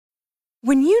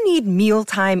When you need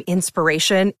mealtime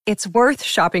inspiration, it's worth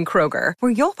shopping Kroger,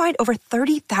 where you'll find over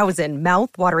 30,000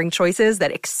 mouth-watering choices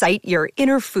that excite your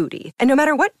inner foodie. And no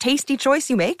matter what tasty choice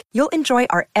you make, you'll enjoy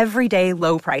our everyday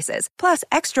low prices, plus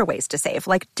extra ways to save,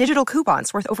 like digital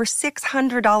coupons worth over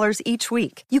 $600 each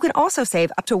week. You can also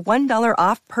save up to $1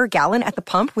 off per gallon at the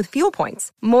pump with fuel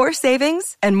points. More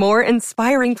savings and more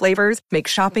inspiring flavors make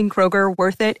shopping Kroger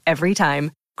worth it every time.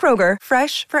 Kroger,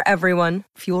 fresh for everyone.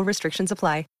 Fuel restrictions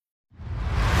apply.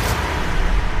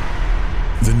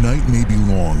 The night may be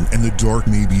long and the dark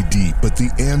may be deep, but the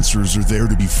answers are there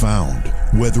to be found.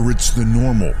 Whether it's the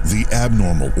normal, the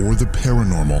abnormal, or the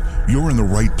paranormal, you're in the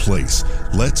right place.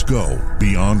 Let's go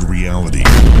beyond reality.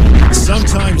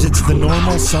 Sometimes it's the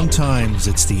normal, sometimes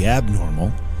it's the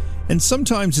abnormal, and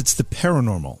sometimes it's the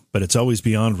paranormal, but it's always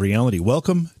beyond reality.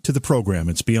 Welcome to the program.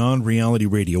 It's Beyond Reality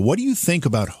Radio. What do you think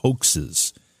about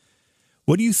hoaxes?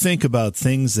 What do you think about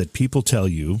things that people tell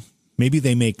you? Maybe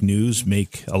they make news,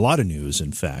 make a lot of news,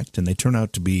 in fact, and they turn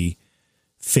out to be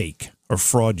fake or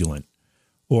fraudulent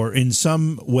or in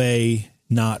some way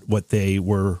not what they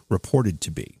were reported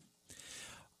to be.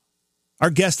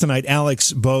 Our guest tonight,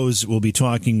 Alex Bose, will be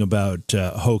talking about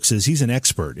hoaxes. He's an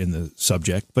expert in the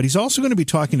subject, but he's also going to be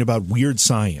talking about weird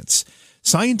science,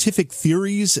 scientific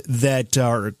theories that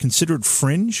are considered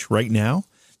fringe right now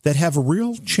that have a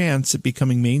real chance at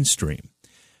becoming mainstream.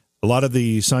 A lot of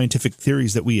the scientific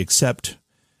theories that we accept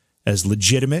as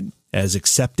legitimate, as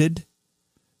accepted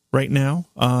right now,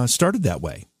 started that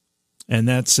way. And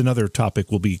that's another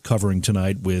topic we'll be covering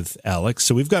tonight with Alex.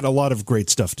 So we've got a lot of great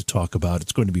stuff to talk about.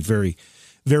 It's going to be very,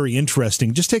 very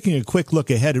interesting. Just taking a quick look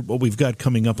ahead at what we've got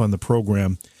coming up on the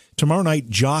program. Tomorrow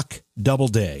night, Jock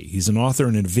Doubleday. He's an author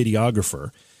and a videographer.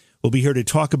 We'll be here to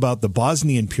talk about the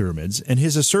Bosnian pyramids and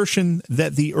his assertion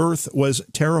that the earth was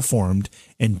terraformed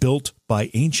and built by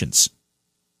ancients.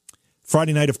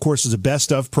 Friday night, of course, is a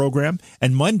best of program.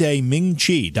 And Monday, Ming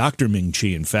Chi, Dr. Ming Chi,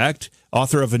 in fact,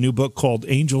 author of a new book called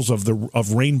Angels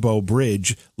of Rainbow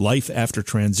Bridge, Life After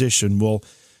Transition, will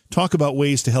talk about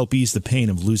ways to help ease the pain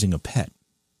of losing a pet.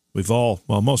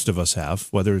 Most of us have,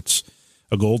 whether it's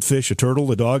a goldfish, a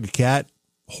turtle, a dog, a cat,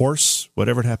 horse,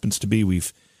 whatever it happens to be,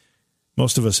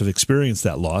 most of us have experienced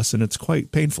that loss, and it's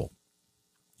quite painful.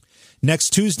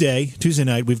 Next Tuesday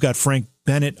night, we've got Frank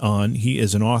Bennett on. He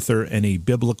is an author and a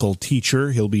biblical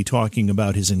teacher. He'll be talking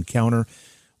about his encounter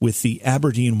with the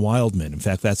Aberdeen Wildman. In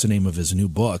fact, that's the name of his new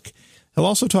book. He'll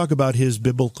also talk about his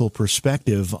biblical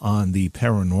perspective on the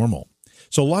paranormal.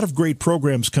 So a lot of great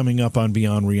programs coming up on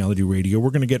Beyond Reality Radio.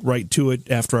 We're going to get right to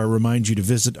it after I remind you to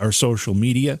visit our social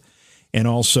media and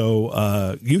also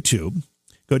YouTube.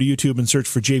 Go to YouTube and search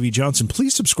for J.V. Johnson.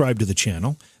 Please subscribe to the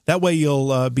channel. That way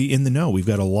you'll be in the know. We've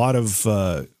got a lot of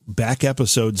back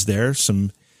episodes there,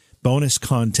 some bonus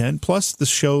content, plus the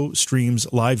show streams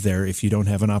live there if you don't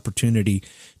have an opportunity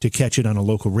to catch it on a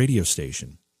local radio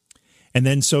station. And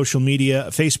then social media,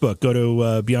 Facebook, go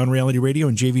to Beyond Reality Radio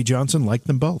and J.V. Johnson. Like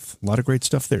them both. A lot of great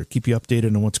stuff there. Keep you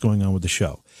updated on what's going on with the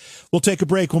show. We'll take a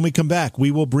break. When we come back,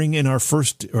 we will bring in our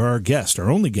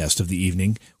only guest of the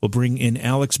evening. We'll bring in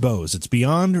Alex Bose. It's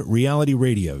Beyond Reality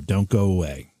Radio. Don't go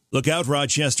away. Look out,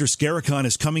 Rochester. Scaricon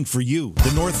is coming for you.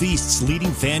 The Northeast's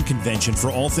leading fan convention for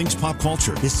all things pop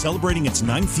culture is celebrating its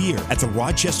 9th year at the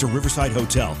Rochester Riverside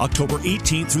Hotel, October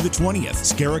 18th through the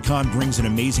 20th. Scaricon brings an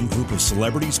amazing group of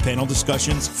celebrities, panel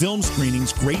discussions, film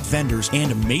screenings, great vendors,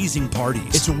 and amazing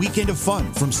parties. It's a weekend of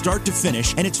fun from start to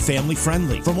finish, and it's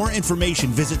family-friendly. For more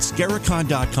information, visit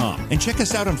Scaricon.com and check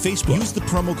us out on Facebook. Use the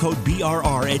promo code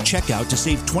BRR at checkout to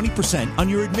save 20% on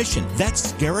your admission.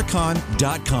 That's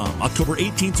Scaricon.com, October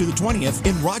 18th through the 20th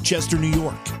in Rochester, New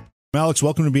York. Alex,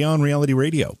 welcome to Beyond Reality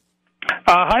Radio.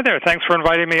 Hi there. Thanks for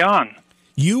inviting me on.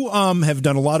 You have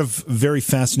done a lot of very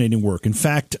fascinating work. In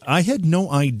fact, I had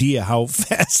no idea how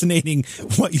fascinating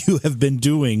what you have been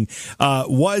doing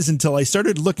was until I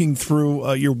started looking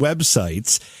through your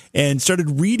websites and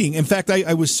started reading. In fact,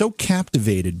 I was so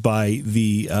captivated by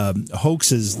the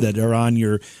hoaxes that are on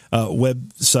your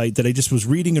website that I just was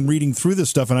reading through this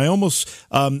stuff, and I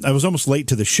was almost late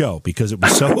to the show because it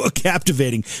was so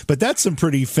captivating. But that's some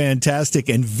pretty fantastic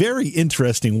and very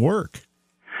interesting work.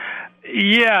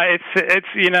 Yeah, it's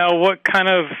what kind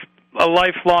of a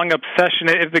lifelong obsession.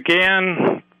 It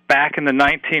began back in the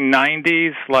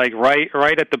 1990s, like right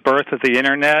at the birth of the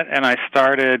internet, and I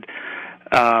started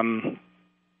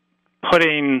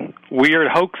putting weird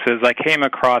hoaxes I came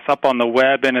across up on the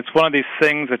web, and it's one of these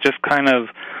things that just kind of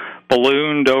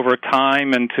ballooned over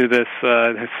time into this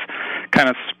kind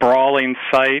of sprawling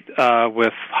site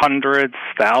with hundreds,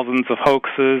 thousands of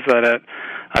hoaxes that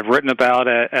I've written about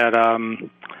at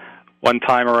one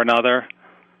time or another.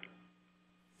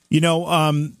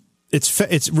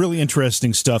 It's really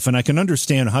interesting stuff, and I can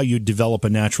understand how you develop a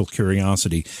natural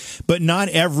curiosity. But not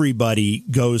everybody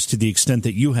goes to the extent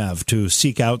that you have to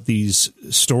seek out these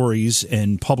stories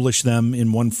and publish them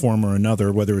in one form or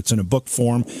another, whether it's in a book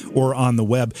form or on the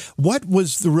web. What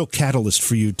was the real catalyst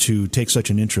for you to take such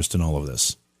an interest in all of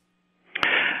this?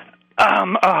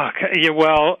 I'm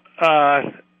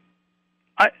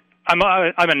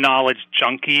a knowledge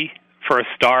junkie for a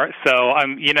start. So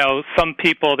some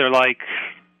people, they're like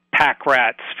pack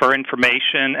rats for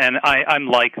information, and I'm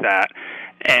like that.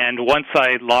 And once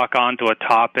I lock onto a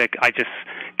topic, I just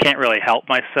can't really help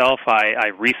myself.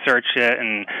 I research it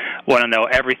and want to know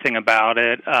everything about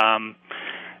it.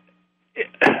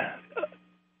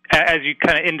 As you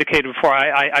kind of indicated before,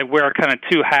 I wear kind of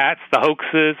two hats, the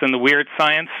hoaxes and the weird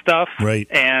science stuff. Right.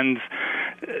 And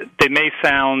they may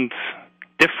sound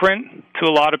different to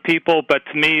a lot of people, but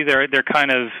to me they're kind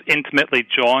of intimately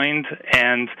joined.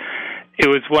 And it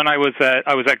was when I was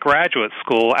at graduate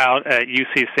school out at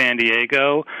UC San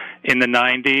Diego in the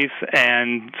 90s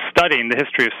and studying the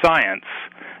history of science,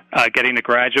 getting a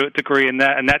graduate degree in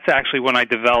that, and that's actually when I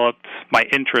developed my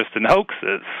interest in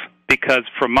hoaxes. Because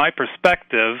from my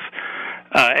perspective,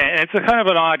 and it's a kind of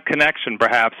an odd connection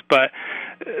perhaps, but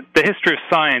the history of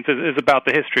science is about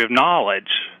the history of knowledge.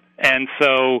 And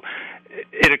so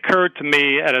it occurred to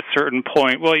me at a certain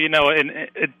point, well,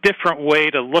 a different way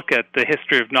to look at the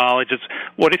history of knowledge is,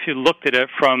 what if you looked at it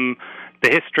from the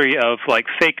history of like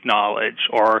fake knowledge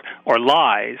or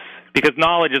lies? Because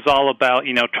knowledge is all about,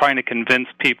 trying to convince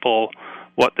people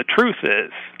what the truth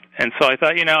is. And so I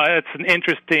thought, it's an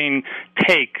interesting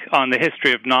take on the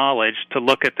history of knowledge to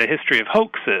look at the history of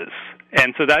hoaxes.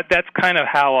 And so that's kind of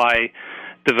how I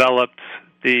developed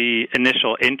the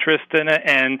initial interest in it,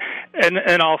 and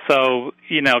also,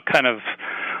 kind of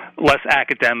less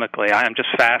academically. I'm just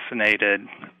fascinated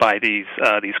by these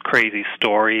crazy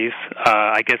stories.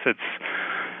 I guess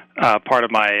it's part of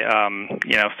my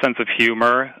sense of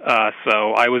humor.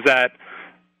 So I was at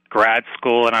grad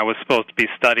school, and I was supposed to be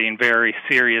studying very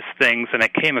serious things, and I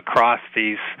came across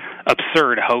these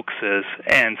absurd hoaxes,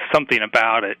 and something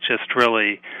about it just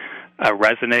really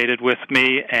resonated with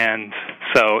me. And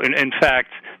so, in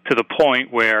fact, to the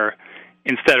point where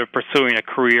instead of pursuing a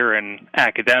career in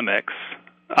academics,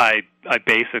 I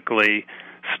basically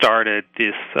started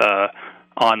this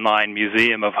online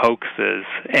museum of hoaxes,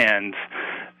 and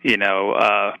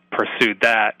pursued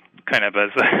that kind of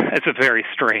as a very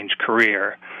strange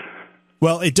career.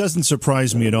 Well, it doesn't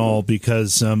surprise me at all,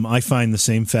 because I find the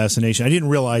same fascination. I didn't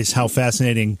realize how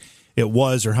fascinating it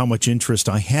was or how much interest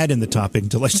I had in the topic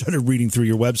until I started reading through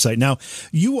your website. Now,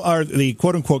 you are the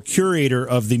quote-unquote curator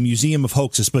of the Museum of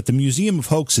Hoaxes, but the Museum of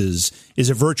Hoaxes is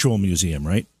a virtual museum,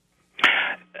 right?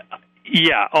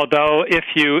 Yeah, although if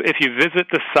you visit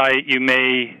the site, you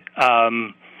may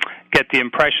get the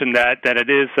impression that it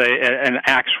is an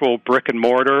actual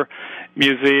brick-and-mortar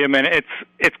museum, and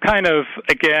it's kind of,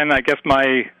 again, I guess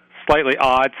my slightly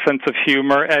odd sense of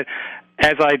humor.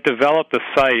 As I developed the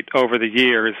site over the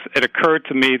years, it occurred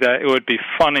to me that it would be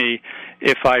funny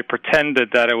if I pretended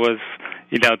that it was,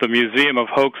 the Museum of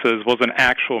Hoaxes was an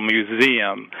actual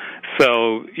museum.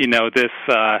 So,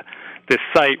 this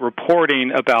site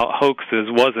reporting about hoaxes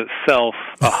was itself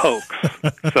a hoax.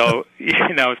 So,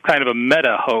 it's kind of a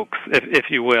meta hoax, if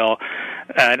you will.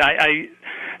 And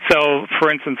so,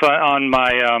 for instance, on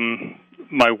my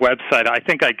website, I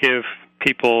think I give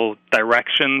people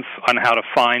directions on how to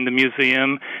find the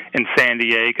museum in San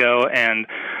Diego, and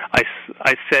I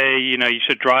say, you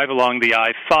should drive along the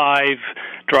I-5,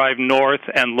 drive north,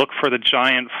 and look for the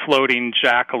giant floating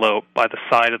jackalope by the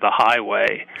side of the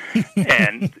highway.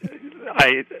 And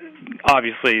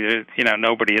obviously,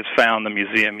 nobody has found the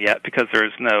museum yet because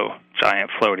there's no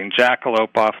giant floating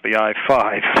jackalope off the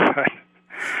I-5.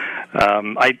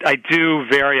 I do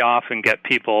very often get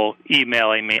people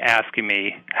emailing me, asking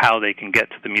me how they can get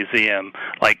to the museum,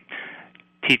 like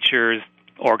teachers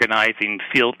organizing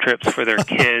field trips for their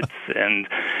kids and,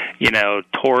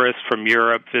 tourists from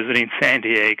Europe visiting San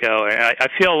Diego. And I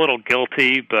feel a little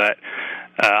guilty, but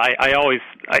I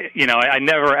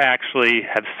never actually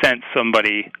have sent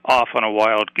somebody off on a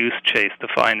wild goose chase to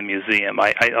find the museum.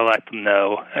 I let them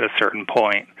know at a certain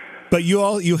point. But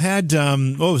you had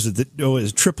what was it?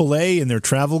 Was AAA and their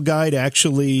travel guide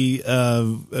actually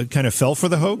kind of fell for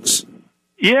the hoax?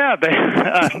 Yeah,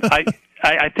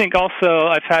 I think also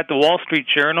I've had the Wall Street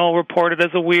Journal reported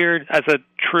as a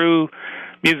true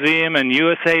Museum, and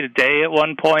USA Today at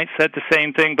one point said the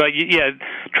same thing. But yeah,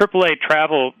 AAA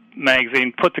Travel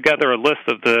magazine put together a list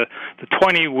of the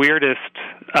 20 weirdest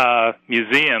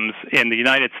museums in the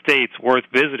United States worth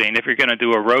visiting if you're going to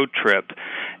do a road trip.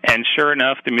 And sure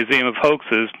enough, the Museum of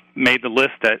Hoaxes made the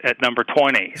list at number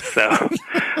 20. So,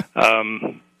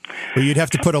 well, you'd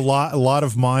have to put a lot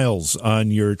of miles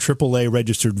on your AAA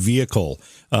registered vehicle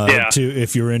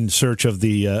if you're in search of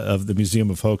the Museum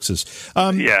of Hoaxes.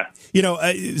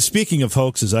 Speaking of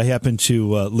hoaxes, I happen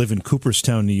to live in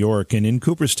Cooperstown, New York, and in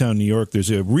Cooperstown, New York, there's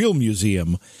a real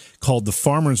museum called the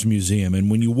Farmers Museum.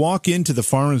 And when you walk into the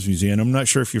Farmers Museum, I'm not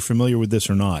sure if you're familiar with this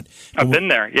or not. I've been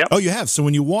there. Yep. Oh, you have. So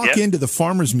when you walk into the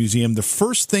Farmers Museum, the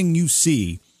first thing you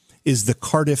see is the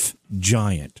Cardiff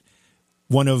Giant.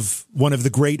 One of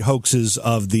the great hoaxes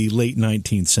of the late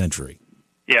 19th century.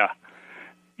 Yeah.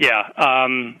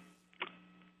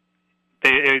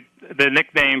 The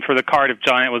nickname for the Cardiff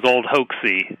Giant was Old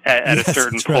Hoaxy at a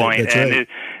certain point. Right.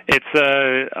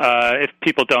 If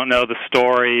people don't know the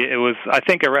story, it was, I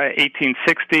think, around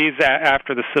 1860s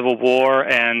after the Civil War,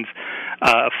 and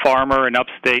a farmer in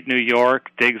upstate New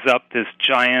York digs up this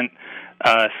giant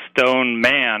stone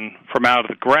man from out of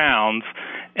the ground,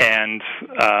 and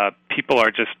people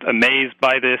are just amazed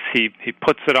by this. He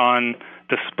puts it on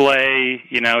display.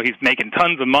 He's making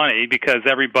tons of money because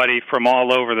everybody from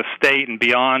all over the state and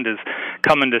beyond is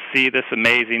coming to see this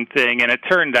amazing thing. And it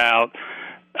turned out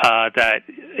that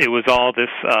it was all this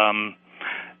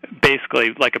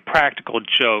basically like a practical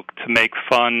joke to make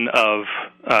fun of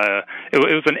it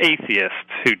was an atheist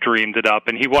who dreamed it up,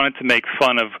 and he wanted to make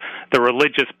fun of the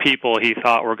religious people he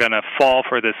thought were going to fall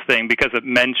for this thing because it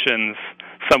mentions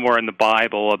somewhere in the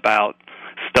Bible about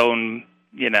stone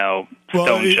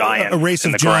giants. A race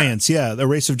of giants, a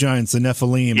race of giants, the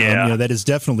Nephilim. Yeah. That is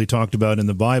definitely talked about in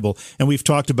the Bible, and we've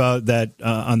talked about that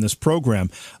on this program.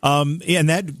 And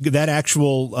that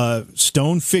actual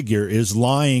stone figure is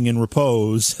lying in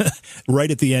repose right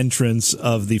at the entrance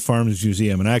of the Farmers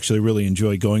Museum, and I actually really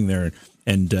enjoy going there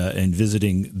and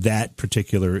visiting that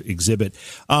particular exhibit.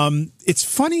 It's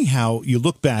funny how you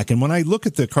look back, and when I look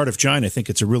at the Cardiff Giant, I think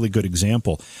it's a really good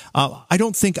example. I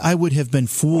don't think I would have been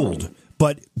fooled.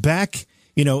 But back,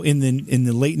 in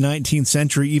the late 19th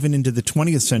century, even into the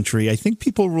 20th century, I think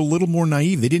people were a little more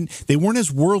naive. They weren't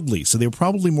as worldly, so they were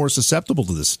probably more susceptible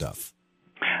to this stuff.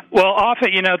 Well,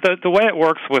 often, the way it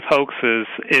works with hoaxes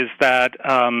is that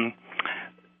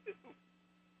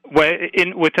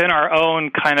within our own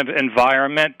kind of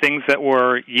environment, things that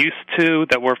we're used to,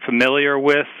 that we're familiar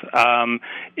with,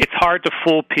 it's hard to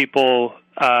fool people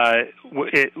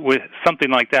with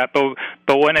something like that, but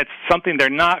when it's something they're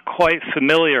not quite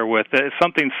familiar with, it's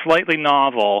something slightly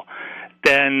novel,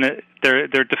 then their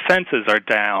defenses are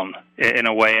down in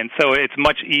a way, and so it's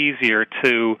much easier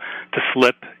to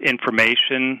slip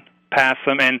information past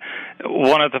them. And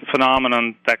one of the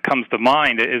phenomenon that comes to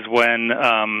mind is when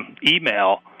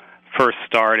email first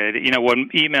started. When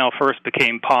email first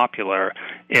became popular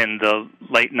in the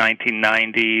late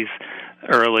 1990s,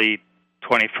 early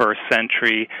 21st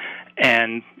century,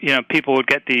 and people would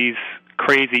get these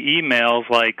crazy emails.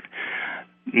 Like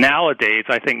nowadays,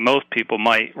 I think most people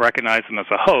might recognize them as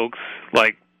a hoax,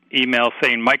 like emails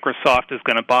saying Microsoft is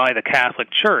going to buy the Catholic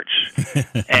Church,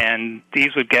 and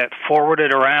these would get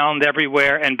forwarded around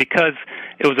everywhere. And because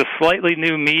it was a slightly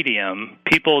new medium,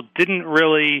 people didn't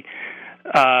really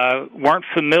weren't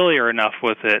familiar enough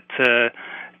with it to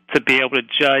be able to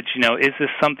judge. Is this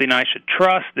something I should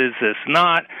trust? Is this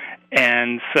not?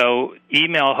 And so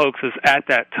email hoaxes at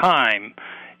that time,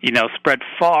 spread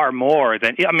far more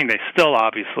than, they still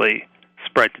obviously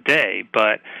spread today,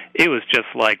 but it was just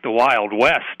like the Wild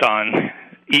West on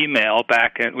email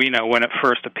back at, when it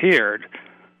first appeared.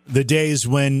 The days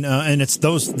when, and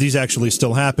these actually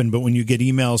still happen, but when you get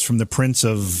emails from the Prince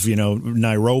of,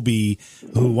 Nairobi,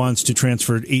 who wants to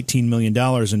transfer $18 million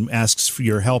and asks for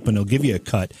your help and he'll give you a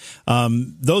cut,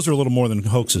 those are a little more than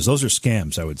hoaxes. Those are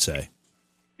scams, I would say.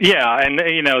 Yeah, and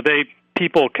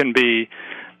people can be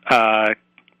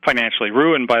financially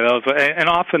ruined by those, and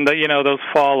often those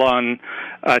fall on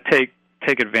take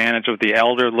advantage of the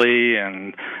elderly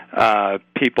and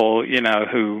people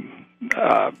who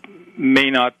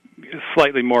may not,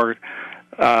 slightly more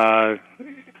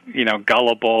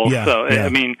gullible. Yeah, so yeah.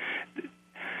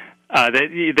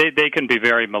 They can be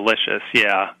very malicious.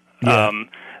 Yeah.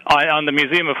 On the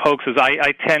Museum of Hoaxes,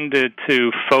 I tended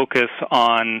to focus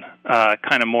on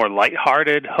kind of more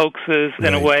lighthearted hoaxes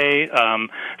in a way,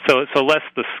 so less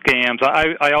the scams.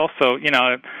 I also,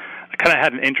 I kind of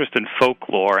had an interest in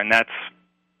folklore, and that's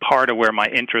part of where my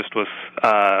interest was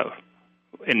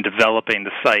in developing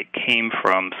the site came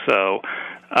from. So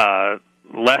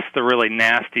less the really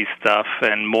nasty stuff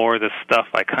and more the stuff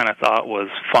I kind of thought was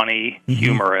funny,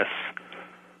 humorous.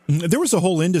 There was a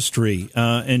whole industry,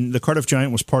 and the Cardiff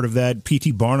Giant was part of that.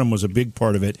 P.T. Barnum was a big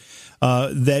part of it,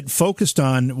 that focused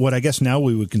on what I guess now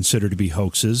we would consider to be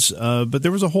hoaxes. But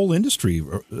there was a whole industry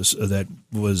that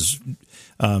was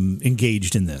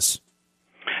engaged in this.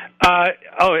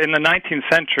 In the 19th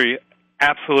century,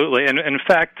 absolutely. And in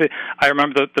fact, I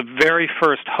remember the very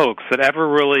first hoax that ever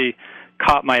really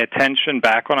caught my attention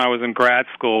back when I was in grad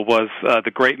school was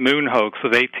the Great Moon Hoax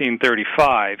of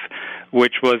 1835,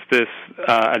 which was this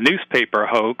a newspaper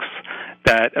hoax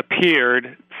that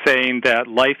appeared saying that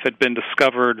life had been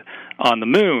discovered on the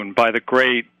moon by the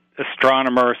great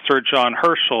astronomer Sir John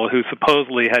Herschel, who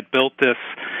supposedly had built this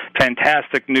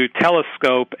fantastic new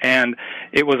telescope, and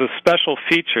it was a special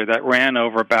feature that ran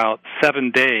over about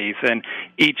 7 days, and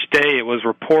each day it was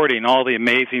reporting all the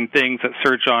amazing things that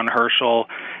Sir John Herschel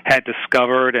had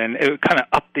discovered, and it kind of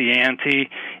upped the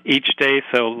ante each day.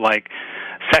 So, like,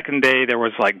 second day there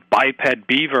was like biped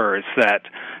beavers that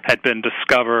had been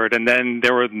discovered, and then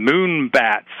there were moon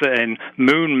bats and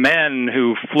moon men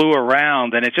who flew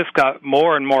around, and it just got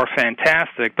more and more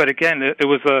fantastic. But again, it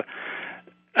was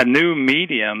a new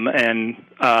medium, and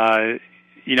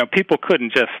people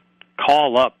couldn't just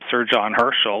call up Sir John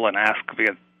Herschel and ask,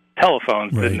 because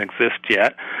telephones didn't exist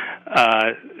yet.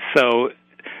 So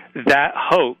that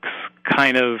hoax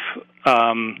kind of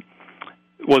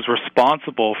was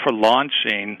responsible for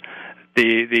launching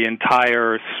the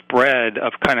entire spread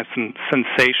of kind of some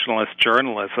sensationalist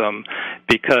journalism,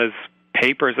 because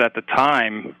papers at the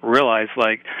time realized,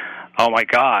 like, oh my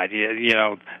God,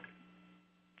 the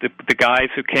guys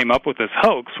who came up with this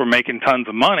hoax were making tons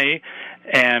of money,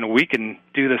 and we can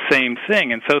do the same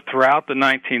thing. And so throughout the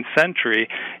 19th century,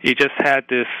 you just had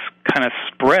this kind of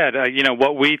spread,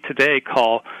 what we today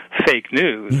call fake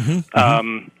news.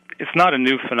 It's not a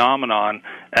new phenomenon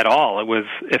at all. It was,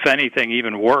 if anything,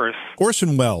 even worse.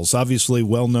 Orson Welles, obviously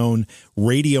well-known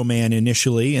radio man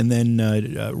initially, and then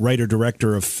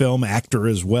writer-director of film, actor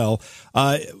as well,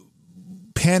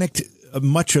 panicked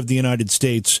much of the United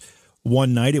States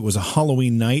one night. It was a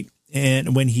Halloween night,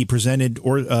 and when he presented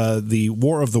the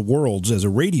War of the Worlds as a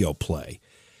radio play.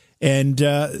 And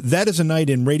that is a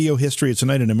night in radio history. It's a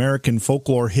night in American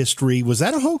folklore history. Was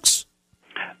that a hoax?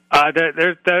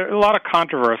 There's a lot of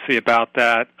controversy about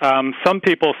that. Some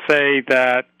people say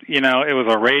that, it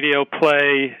was a radio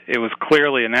play. It was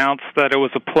clearly announced that it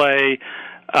was a play.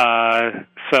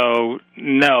 So,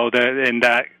 no, in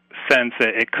that sense,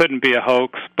 it couldn't be a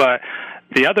hoax. But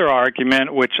the other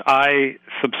argument, which I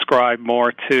subscribe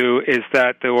more to, is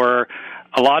that there were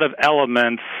a lot of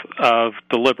elements of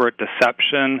deliberate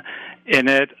deception in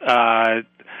it.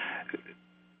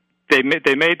 They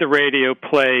made the radio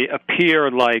play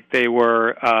appear like they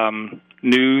were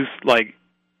news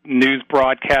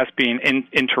broadcasts being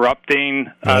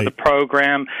interrupting the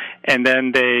program, and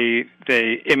then they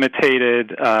imitated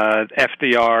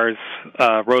FDR's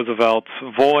Roosevelt's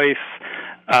voice.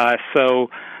 So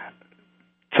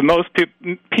to most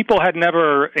people had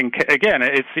never, again,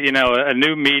 it's a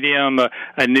new medium,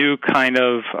 a new kind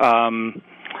of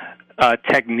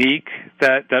technique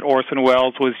that Orson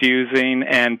Welles was using,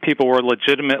 and people were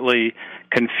legitimately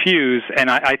confused.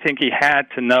 And I think he had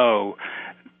to know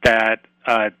that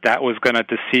that was going to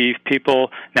deceive people.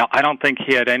 Now, I don't think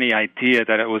he had any idea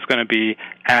that it was going to be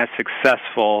as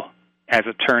successful as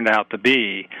it turned out to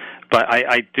be, but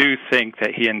I do think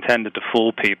that he intended to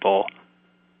fool people.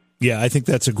 Yeah, I think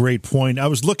that's a great point. I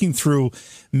was looking through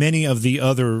many of the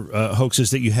other hoaxes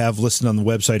that you have listed on the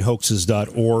website,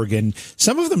 hoaxes.org, and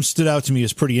some of them stood out to me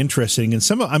as pretty interesting. And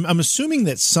I'm assuming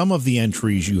that some of the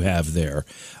entries you have there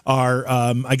are,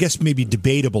 I guess, maybe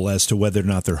debatable as to whether or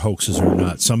not they're hoaxes or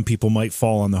not. Some people might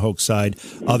fall on the hoax side,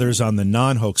 others on the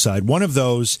non-hoax side. One of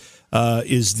those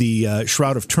is the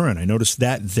Shroud of Turin. I noticed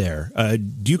that there.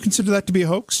 Do you consider that to be a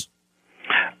hoax?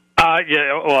 A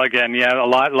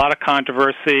lot of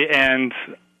controversy, and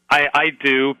I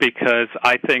do, because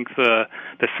I think the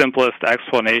simplest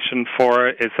explanation for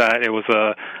it is that it was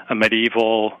a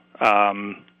medieval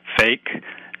fake,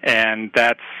 and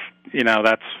that's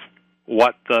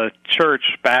what the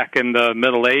church back in the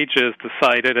Middle Ages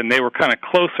decided, and they were kind of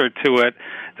closer to it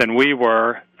than we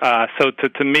were. So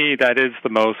to me, that is the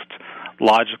most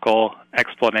logical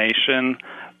explanation.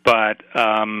 But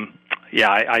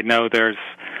I know there's.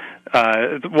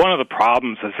 One of the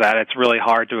problems is that it's really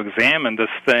hard to examine this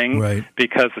thing,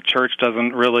 because the church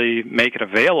doesn't really make it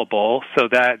available, so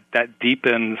that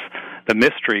deepens the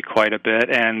mystery quite a bit.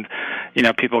 And,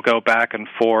 people go back and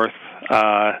forth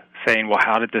saying, well,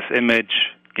 how did this image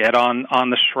get on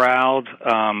the shroud?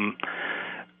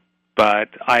 But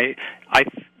I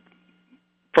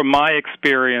from my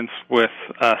experience with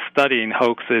studying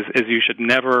hoaxes, is you should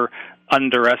never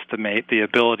underestimate the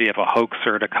ability of a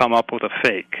hoaxer to come up with a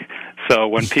fake. So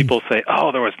when people say,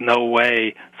 "Oh, there was no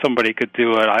way somebody could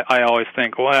do it," I always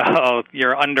think, "Well,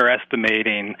 you're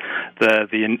underestimating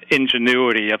the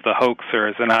ingenuity of the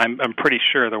hoaxers." And I'm pretty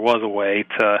sure there was a way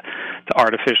to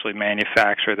artificially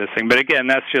manufacture this thing. But again,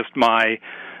 that's just my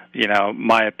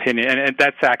opinion, and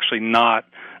that's actually not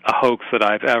a hoax that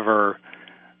I've ever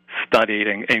studied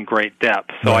in great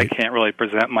depth. So right. I can't really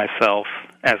present myself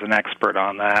as an expert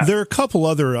on that. There are a couple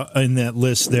other in that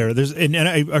list there. And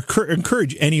I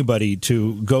encourage anybody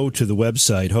to go to the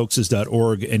website,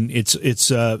 hoaxes.org, and it's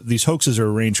these hoaxes are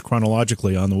arranged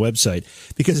chronologically on the website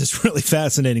because it's really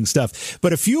fascinating stuff.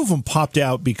 But a few of them popped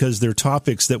out because they're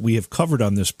topics that we have covered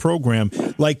on this program,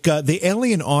 like the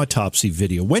alien autopsy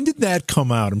video. When did that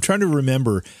come out? I'm trying to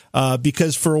remember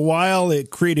because for a while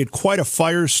it created quite a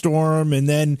firestorm, and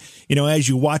then, as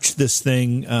you watched this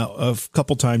thing a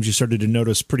couple times, you started to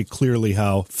notice pretty clearly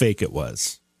how fake it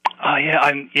was. Oh yeah,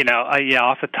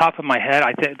 off the top of my head,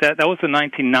 I think that was the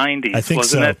 1990s, I think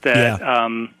wasn't so. it? That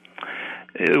yeah.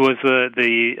 It was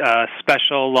the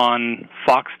special on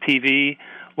Fox TV,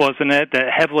 wasn't it?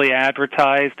 That heavily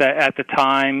advertised at the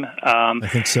time. I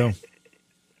think so.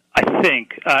 I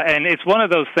think, and it's one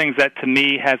of those things that to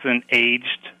me hasn't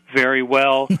aged very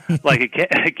well. Like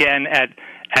again, at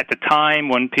the time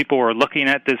when people were looking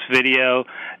at this video,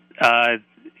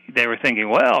 they were thinking,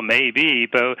 well, maybe,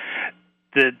 but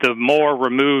the more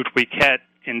removed we get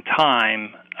in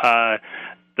time,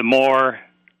 the more,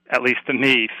 at least to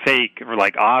me, fake, or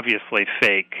like obviously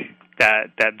fake,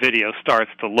 that video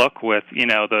starts to look, with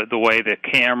the way the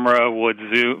camera would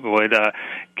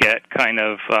get kind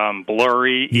of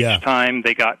blurry each time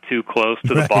they got too close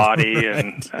to the body,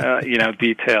 and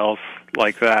details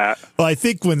like that. Well, I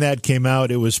think when that came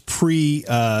out, it was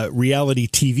pre-reality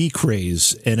TV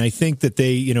craze, and I think that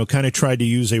they, kind of tried to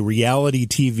use a reality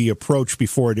TV approach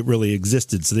before it really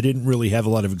existed, so they didn't really have a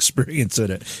lot of experience in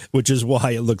it, which is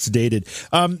why it looks dated.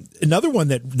 Another one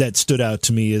that stood out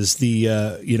to me is the,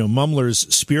 Mumler's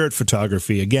spirit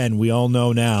photography. Again, we all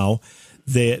know now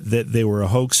that they were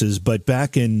hoaxes, but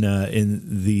back in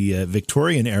the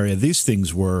Victorian era, these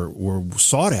things were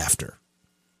sought after.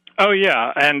 Oh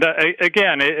yeah, and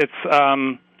again, it's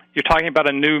you're talking about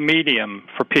a new medium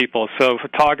for people. So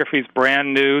photography's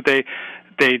brand new. They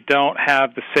don't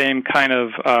have the same kind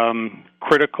of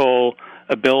critical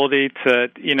ability to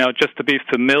just to be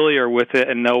familiar with it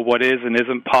and know what is and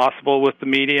isn't possible with the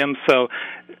medium. So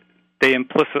they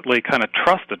implicitly kind of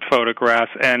trusted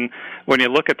photographs. And when you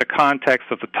look at the context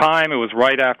of the time, it was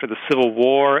right after the Civil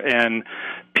War, and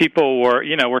people were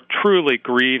truly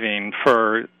grieving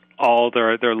for all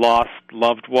their lost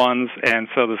loved ones. And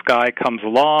so this guy comes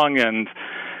along and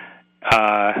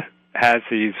has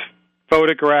these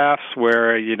photographs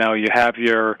where you have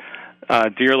your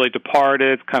dearly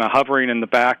departed kind of hovering in the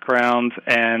background,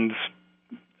 and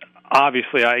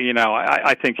obviously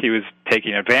I think he was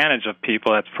taking advantage of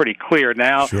people. That's pretty clear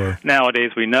now. Sure.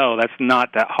 Nowadays we know that's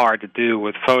not that hard to do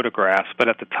with photographs, but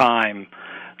at the time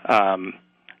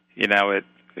it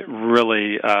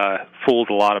really fooled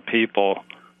a lot of people.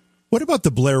 What about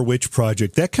the Blair Witch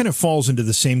Project? That kind of falls into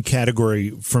the same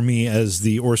category for me as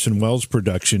the Orson Welles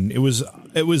production. It was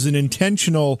an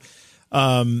intentional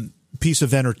piece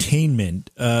of entertainment,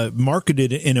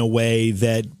 marketed in a way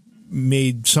that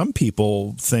made some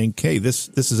people think, "Hey, this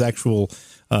is actual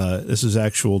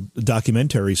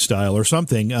documentary style or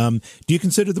something." Do you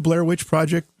consider the Blair Witch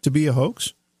Project to be a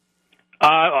hoax?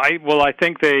 I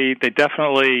think they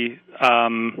definitely.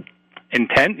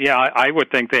 I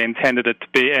would think they intended it to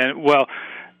be, and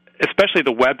especially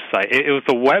the website. It was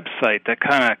the website that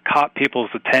kind of caught people's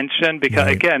attention because,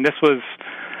 again, this was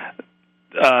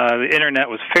the internet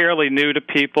was fairly new to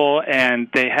people, and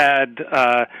they had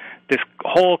this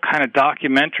whole kind of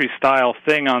documentary style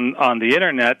thing on the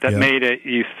internet that made it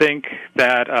you think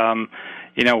that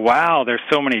wow, there's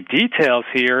so many details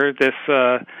here. This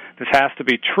has to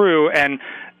be true. And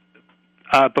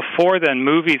before then,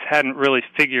 movies hadn't really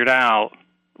figured out,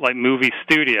 like movie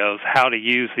studios, how to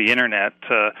use the internet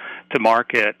to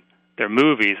market their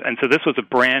movies, and so this was a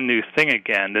brand new thing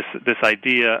again. This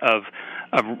idea of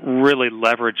really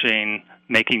leveraging,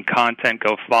 making content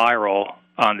go viral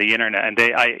on the internet, and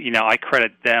I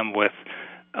credit them with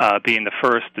being the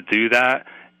first to do that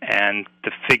and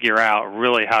to figure out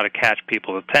really how to catch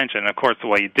people's attention. And of course, the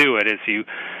way you do it is you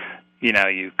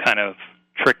kind of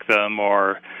trick them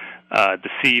or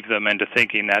deceive them into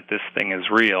thinking that this thing is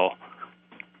real.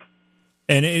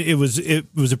 And it was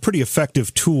a pretty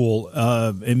effective tool.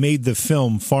 It made the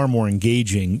film far more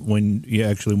engaging when you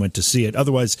actually went to see it.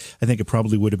 Otherwise, I think it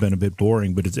probably would have been a bit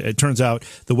boring. But it turns out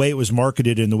the way it was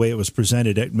marketed and the way it was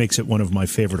presented, it makes it one of my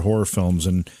favorite horror films,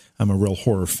 and I'm a real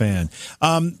horror fan.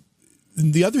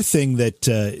 The other thing that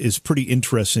is pretty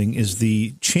interesting is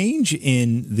the change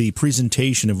in the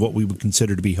presentation of what we would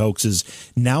consider to be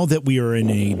hoaxes now that we are in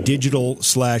a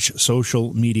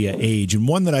digital/social media age. And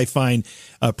one that I find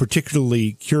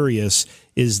particularly curious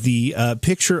is the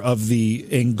picture of the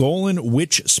Angolan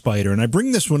witch spider. And I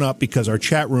bring this one up because our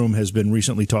chat room has been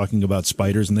recently talking about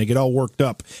spiders, and they get all worked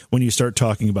up when you start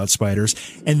talking about spiders.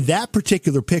 And that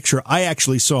particular picture I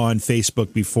actually saw on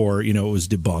Facebook before, it was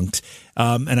debunked.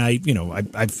 And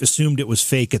I've assumed it was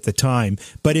fake at the time,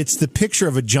 but it's the picture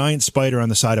of a giant spider on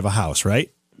the side of a house, right?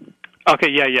 Okay,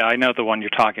 yeah, I know the one you're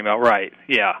talking about, right,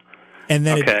 yeah. And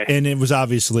then it was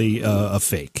obviously a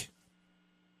fake.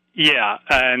 Yeah,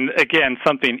 and again,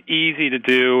 something easy to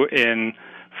do in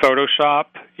Photoshop.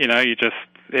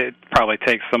 It probably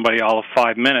takes somebody all of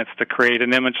 5 minutes to create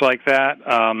an image like that.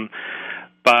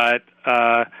 But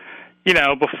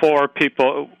before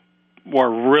people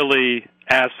were really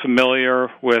as familiar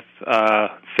with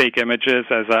fake images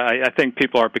as I think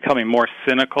people are becoming more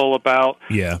cynical about,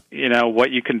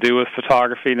 what you can do with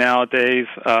photography nowadays.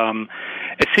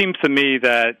 It seems to me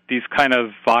that these kind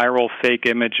of viral fake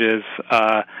images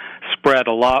spread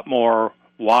a lot more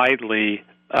widely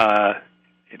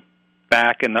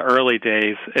back in the early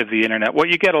days of the Internet. What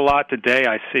you get a lot today,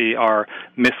 I see, are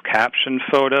miscaptioned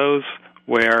photos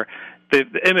where the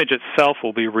image itself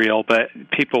will be real, but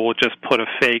people will just put a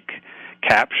fake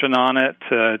caption on it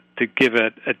to give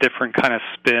it a different kind of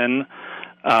spin,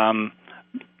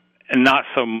 and not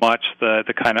so much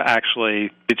the kind of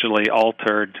actually digitally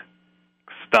altered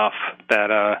stuff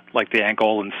that like the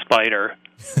Angolan spider.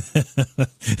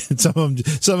 Some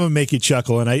of them make you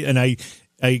chuckle, and I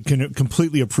can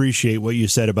completely appreciate what you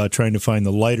said about trying to find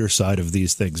the lighter side of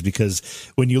these things,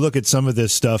 because when you look at some of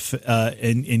this stuff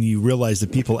and you realize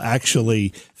that people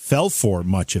actually fell for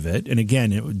much of it, and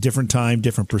again, different time,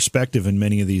 different perspective in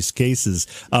many of these cases,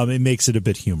 it makes it a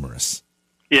bit humorous.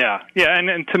 Yeah,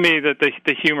 and to me, that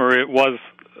the humor, it was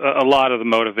a lot of the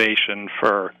motivation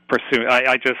for pursuing.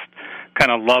 I just kind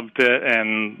of loved it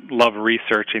and love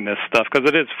researching this stuff because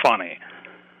it is funny.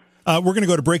 We're going to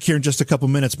go to break here in just a couple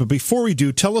minutes, but before we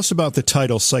do, tell us about the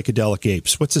title Psychedelic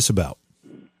Apes. What's this about?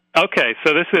 Okay,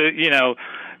 so this is,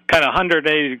 kind of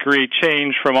 180-degree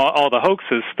change from all the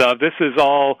hoaxes stuff. This is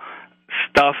all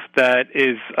stuff that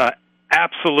is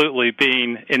absolutely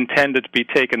being intended to be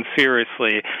taken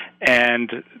seriously,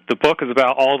 and the book is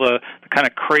about all the kind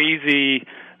of crazy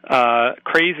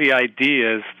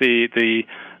ideas, the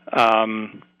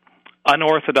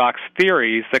unorthodox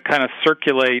theories that kind of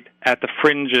circulate at the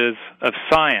fringes of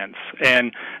science.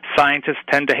 And scientists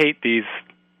tend to hate these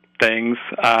things,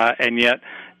 and yet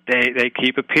they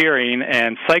keep appearing.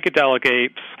 And Psychedelic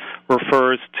Apes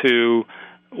refers to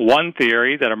one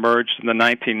theory that emerged in the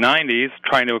 1990s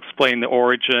trying to explain the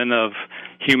origin of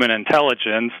human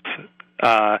intelligence,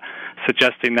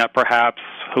 suggesting that perhaps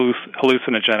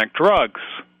hallucinogenic drugs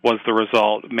was the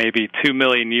result. Maybe 2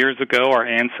 million years ago, our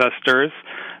ancestors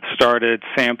started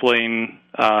sampling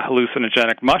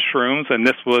hallucinogenic mushrooms, and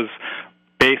this was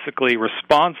basically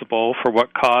responsible for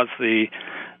what caused the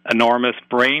enormous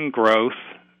brain growth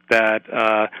that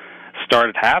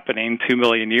started happening 2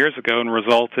 million years ago and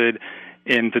resulted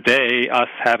in today us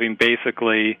having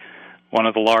basically one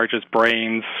of the largest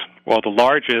brains, the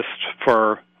largest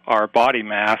for our body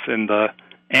mass in the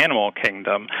animal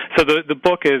kingdom. So the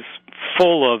book is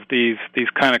full of these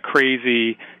kind of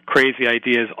crazy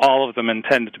ideas, all of them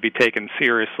intended to be taken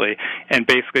seriously. And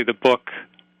basically the book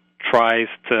tries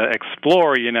to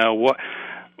explore,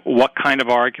 what kind of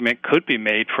argument could be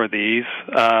made for these.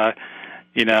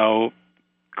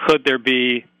 Could there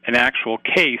be an actual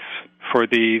case for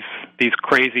these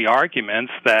crazy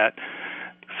arguments that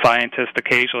scientists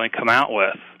occasionally come out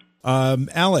with?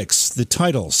 Alex, the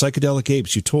title, Psychedelic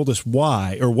Apes, you told us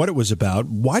why, or what it was about.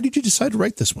 Why did you decide to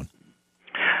write this one?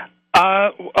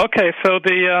 Okay, so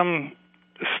the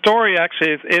story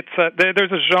actually is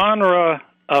there's a genre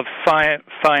of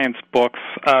science books.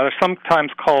 They're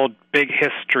sometimes called big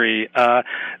history.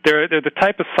 They're the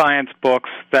type of science books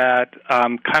that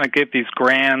kind of give these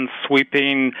grand,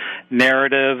 sweeping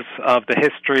narratives of the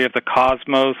history of the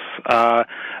cosmos.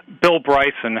 Bill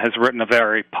Bryson has written a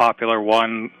very popular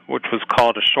one, which was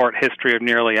called A Short History of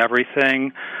Nearly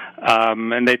Everything.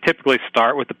 And they typically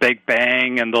start with the Big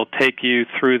Bang, and they'll take you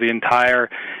through the entire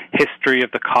history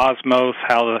of the cosmos,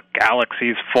 how the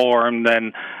galaxies formed,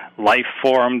 then life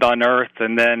formed on Earth,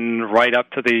 and then right up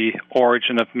to the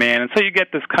origin of man. And so you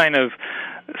get this kind of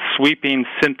sweeping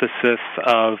synthesis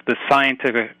of the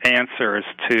scientific answers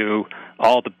to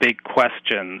all the big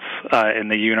questions in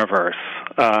the universe.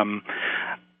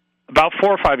 About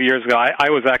 4 or 5 years ago, I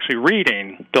was actually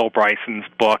reading Bill Bryson's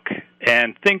book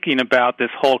and thinking about this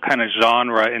whole kind of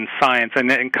genre in science, and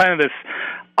kind of this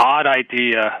odd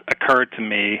idea occurred to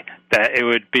me that it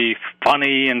would be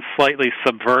funny and slightly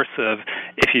subversive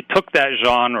if you took that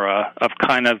genre of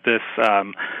kind of this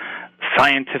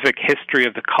scientific history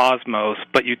of the cosmos,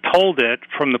 but you told it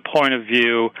from the point of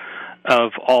view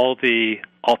of all the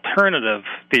alternative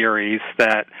theories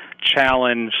that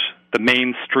challenge the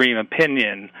mainstream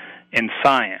opinion in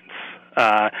science.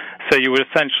 So you would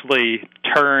essentially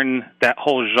turn that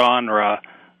whole genre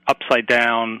upside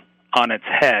down on its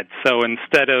head. So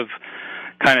instead of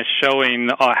kind of showing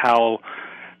how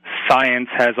science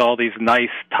has all these nice,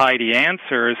 tidy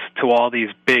answers to all these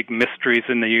big mysteries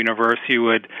in the universe, you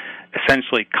would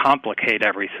essentially complicate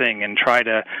everything and try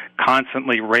to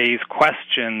constantly raise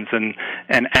questions and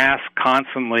ask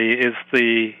constantly, is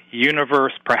the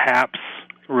universe perhaps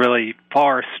really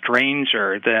far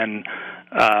stranger than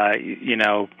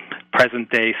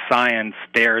present-day science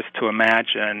dares to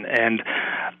imagine? And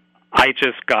I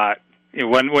just got,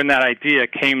 when that idea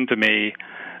came to me,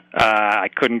 I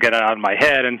couldn't get it out of my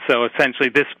head, and so essentially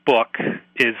this book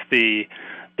is the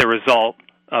result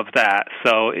of that.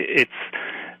 So it's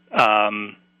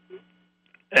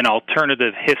an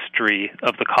alternative history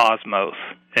of the cosmos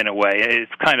in a way.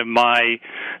 It's kind of my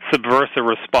subversive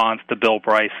response to Bill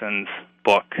Bryson's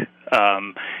book.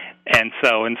 And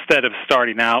so instead of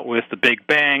starting out with the Big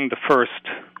Bang, the first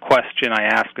question I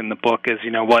ask in the book is,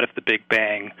 what if the Big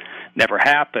Bang never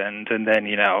happened? And then,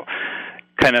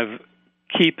 kind of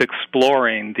keep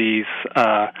exploring these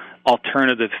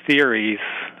alternative theories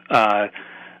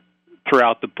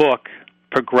throughout the book,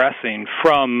 progressing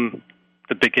from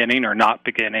the beginning or not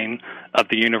beginning of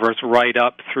the universe right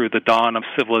up through the dawn of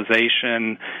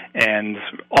civilization and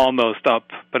almost up,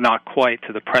 but not quite,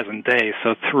 to the present day.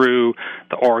 So through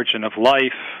the origin of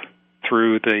life,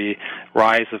 through the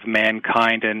rise of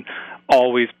mankind, and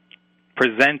always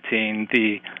presenting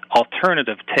the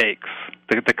alternative takes,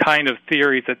 the kind of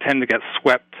theories that tend to get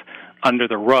swept under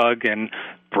the rug, and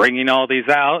bringing all these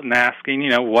out and asking,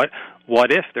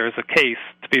 what if there's a case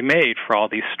to be made for all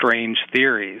these strange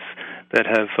theories that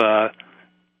have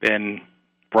been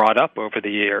brought up over the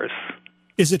years?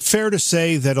 Is it fair to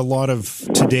say that a lot of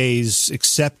today's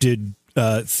accepted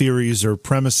theories or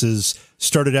premises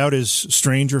started out as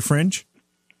strange or fringe?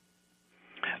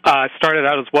 Started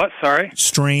out as what? Sorry?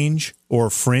 Strange or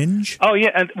fringe? Oh,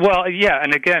 yeah.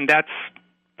 And again, that's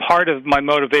part of my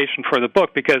motivation for the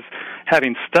book, because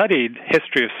having studied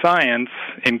history of science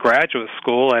in graduate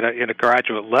school at a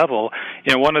graduate level,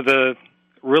 one of the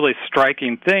really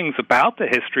striking things about the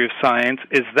history of science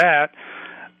is that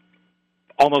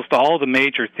almost all the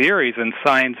major theories in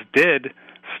science did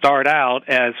start out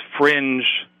as fringe,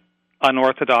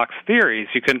 unorthodox theories.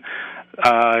 You can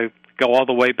go all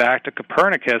the way back to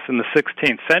Copernicus in the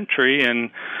 16th century, and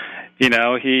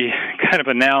he kind of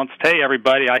announced, hey,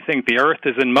 everybody, I think the Earth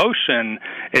is in motion.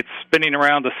 It's spinning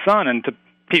around the sun. And to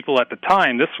people at the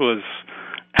time, this was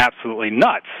absolutely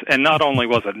nuts. And not only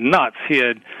was it nuts, he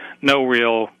had no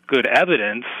real good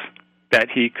evidence that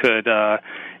he could,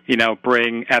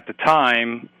 bring at the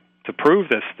time to prove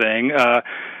this thing.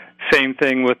 Same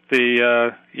thing with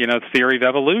the, theory of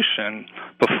evolution.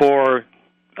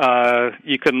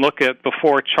 You can look at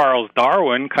before Charles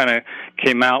Darwin kind of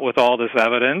came out with all this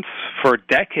evidence. For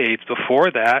decades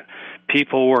before that,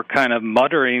 people were kind of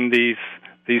muttering these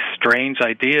strange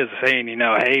ideas, saying,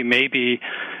 hey, maybe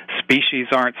species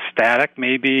aren't static.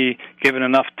 Maybe given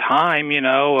enough time,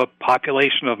 a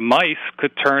population of mice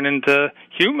could turn into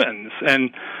humans.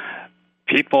 And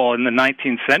people in the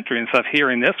 19th century and stuff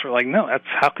hearing this were like, no,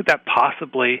 how could that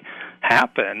possibly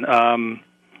happen?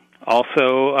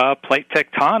 Also, plate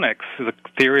tectonics, the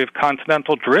theory of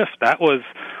continental drift, that was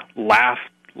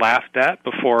laughed at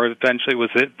before it eventually was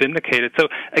vindicated. So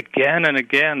again and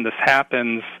again, this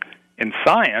happens in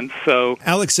science. So,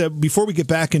 Alex, before we get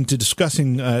back into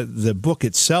discussing the book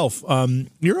itself,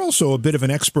 you're also a bit of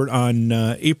an expert on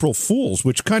April Fools,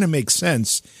 which kind of makes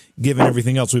sense given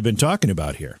everything else we've been talking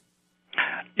about here.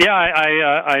 Yeah,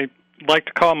 I like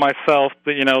to call myself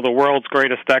the world's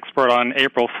greatest expert on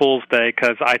April Fool's Day,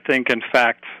 because I think, in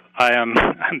fact, I'm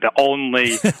the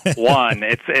only one.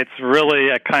 It's really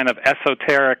a kind of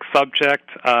esoteric subject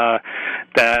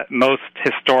that most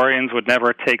historians would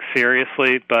never take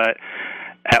seriously. But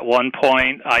at one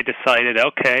point, I decided,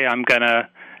 okay, I'm gonna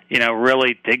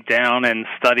really dig down and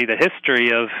study the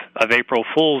history of April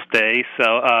Fool's Day. So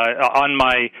on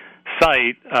my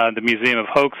site, the Museum of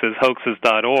Hoaxes,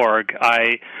 hoaxes.org,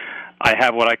 I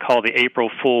have what I call the April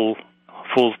Fool's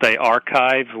Day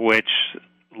Archive, which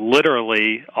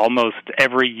literally almost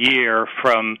every year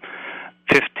from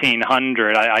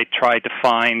 1500, I tried to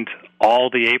find all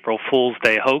the April Fool's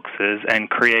Day hoaxes and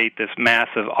create this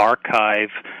massive archive.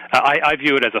 I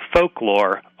view it as a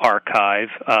folklore archive,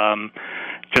 how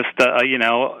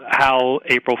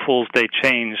April Fool's Day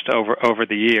changed over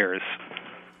the years.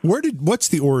 What's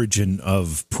the origin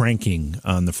of pranking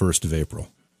on the 1st of April?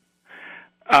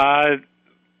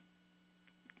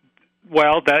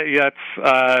 Well, that's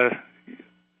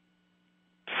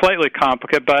slightly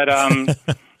complicated, but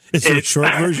is it a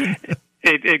short version?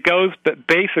 It goes, but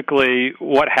basically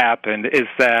what happened is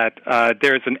that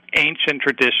there's an ancient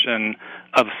tradition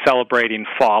of celebrating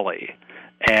folly.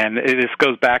 And this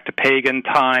goes back to pagan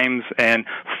times, and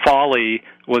folly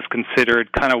was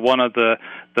considered kind of one of the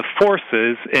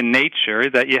forces in nature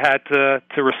that you had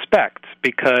to respect,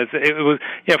 because it was,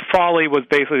 folly was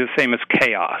basically the same as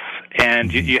chaos,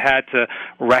 and you had to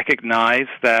recognize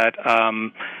that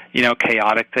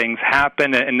chaotic things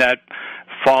happen, and that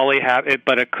folly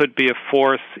but it could be a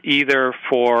force either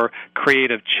for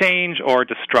creative change or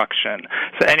destruction.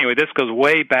 So anyway, this goes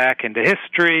way back into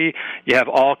history. You have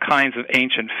all kinds of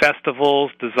ancient festivals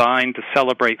designed to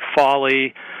celebrate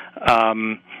folly.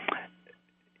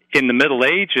 In the Middle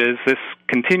Ages, this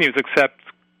continues, except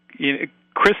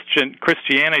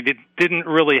Christianity didn't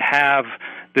really have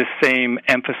the same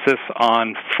emphasis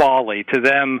on folly. To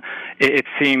them, it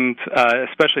seemed,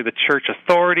 especially the church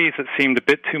authorities, it seemed a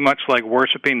bit too much like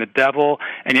worshiping the devil,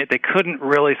 and yet they couldn't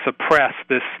really suppress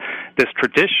this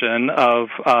tradition of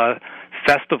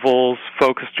festivals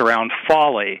focused around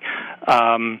folly.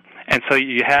 And so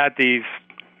you had these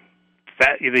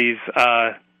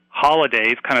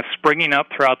holidays kind of springing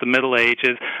up throughout the Middle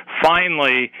Ages.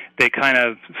 Finally, they kind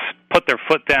of put their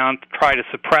foot down to try to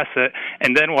suppress it,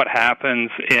 and then what happens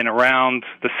in around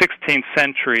the 16th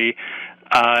century,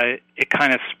 it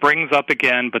kind of springs up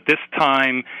again, but this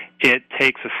time it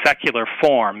takes a secular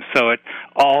form. So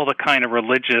all the kind of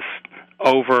religious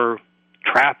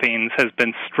over-trappings has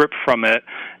been stripped from it,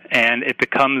 and it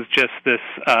becomes just this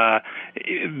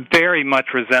very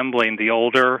much resembling the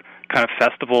older kind of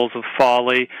festivals of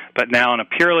folly, but now in a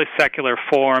purely secular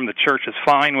form. The church is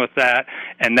fine with that,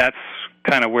 and that's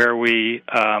kind of where we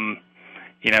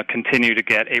continue to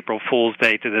get April Fool's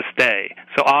Day to this day.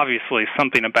 So obviously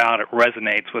something about it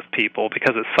resonates with people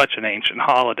because it's such an ancient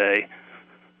holiday.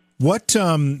 What,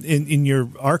 in your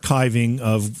archiving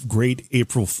of great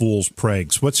April Fool's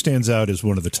pranks, what stands out as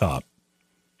one of the top?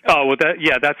 Oh, well,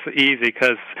 that's easy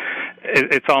because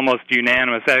it's almost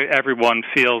unanimous. Everyone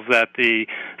feels that the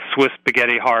Swiss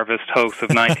spaghetti harvest hoax of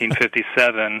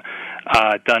 1957,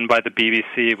 done by the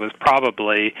BBC, was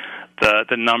probably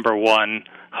the number one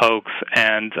hoax.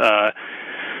 And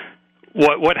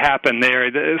what happened there?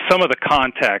 Some of the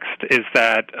context is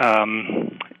that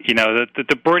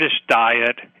the British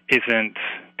diet isn't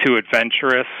too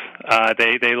adventurous.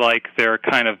 They like their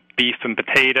kind of beef and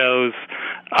potatoes,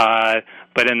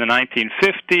 but in the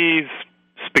 1950s,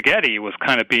 spaghetti was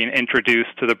kind of being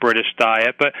introduced to the British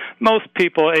diet, but most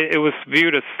people, it was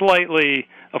viewed as slightly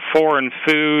a foreign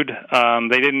food.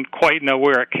 They didn't quite know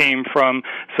where it came from.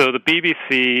 So the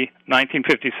BBC,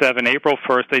 1957, April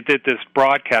 1st, they did this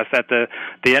broadcast at the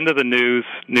end of the news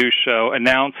show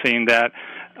announcing that,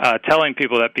 telling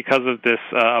people that because of this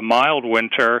mild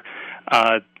winter,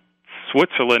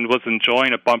 Switzerland was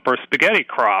enjoying a bumper spaghetti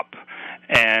crop.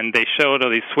 And they showed all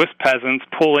these Swiss peasants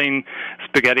pulling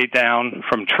spaghetti down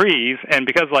from trees. And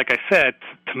because, like I said,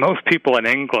 to most people in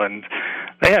England,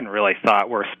 they hadn't really thought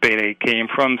where spaghetti came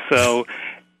from. So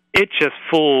it just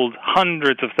fooled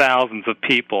hundreds of thousands of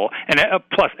people. And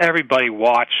plus, everybody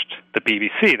watched the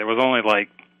BBC. There was only like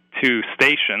 2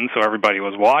 stations, so everybody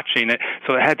was watching it.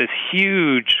 So it had this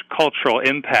huge cultural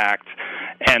impact.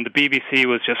 And the BBC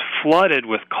was just flooded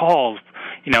with calls,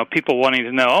 people wanting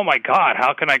to know, oh my God,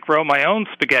 how can I grow my own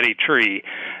spaghetti tree?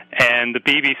 And the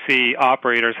BBC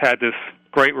operators had this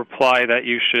great reply that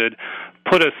you should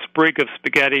put a sprig of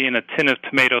spaghetti in a tin of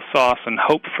tomato sauce and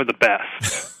hope for the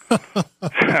best.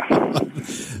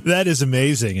 That is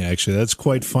amazing, actually. That's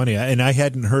quite funny. And I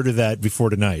hadn't heard of that before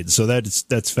tonight, so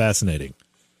that's fascinating.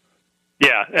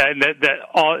 Yeah, and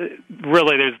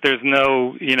really, there's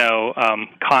no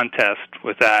contest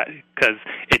with that because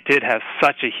it did have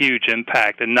such a huge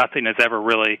impact, and nothing has ever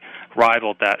really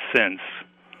rivaled that since.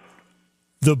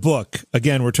 The book,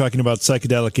 again, we're talking about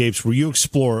Psychedelic Apes, where you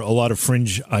explore a lot of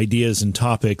fringe ideas and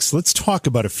topics. Let's talk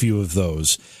about a few of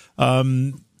those.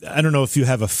 I don't know if you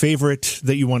have a favorite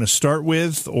that you want to start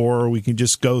with, or we can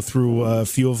just go through a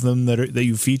few of them that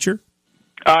you feature.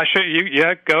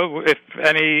 Sure. Go if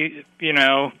any.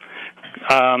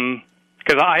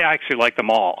 Because I actually like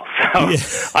them all, so yeah.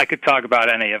 I could talk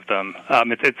about any of them.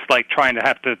 It's like trying to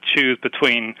have to choose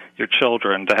between your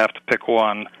children to have to pick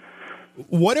one.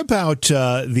 What about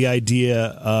the idea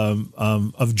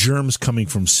of germs coming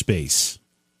from space?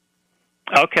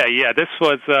 Okay, yeah, this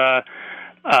was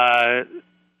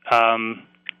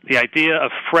the idea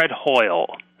of Fred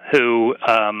Hoyle, who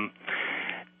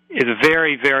is a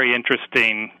very, very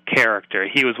interesting character.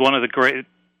 He was one of the great,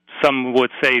 some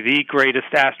would say the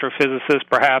greatest astrophysicist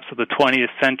perhaps of the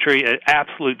 20th century, an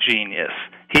absolute genius.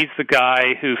 He's the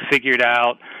guy who figured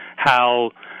out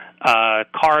how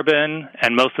carbon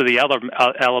and most of the other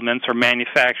elements are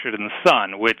manufactured in the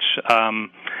sun, which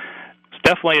is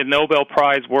definitely a Nobel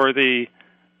Prize-worthy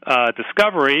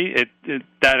discovery.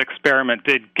 That experiment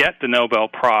did get the Nobel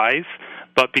Prize,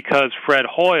 but because Fred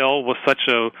Hoyle was such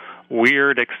a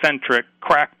weird, eccentric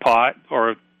crackpot,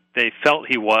 or they felt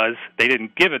he was, they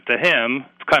didn't give it to him.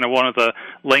 It's kind of one of the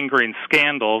lingering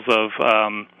scandals of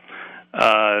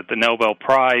the Nobel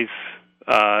Prize.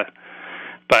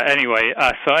 But anyway,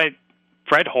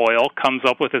 Fred Hoyle comes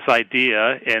up with this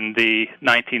idea in the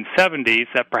 1970s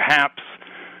that perhaps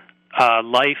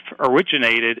life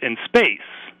originated in space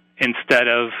instead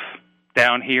of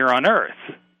down here on Earth.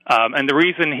 And the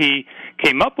reason he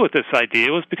came up with this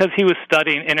idea was because he was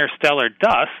studying interstellar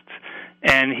dust,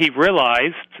 and he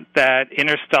realized that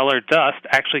interstellar dust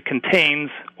actually contains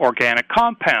organic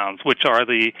compounds, which are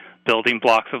the building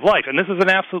blocks of life. And this is an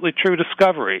absolutely true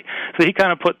discovery. So he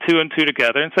kind of put two and two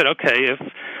together and said, okay, if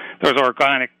there's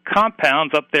organic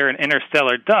compounds up there in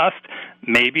interstellar dust,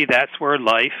 maybe that's where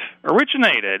life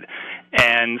originated.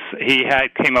 And he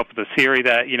came up with a theory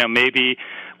that, maybe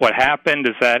what happened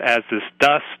is that as this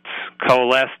dust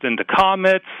coalesced into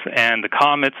comets and the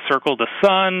comets circled the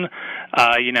sun,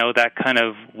 that kind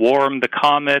of warmed the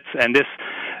comets, and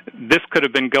this could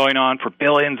have been going on for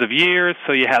billions of years,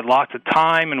 so you had lots of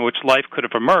time in which life could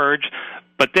have emerged.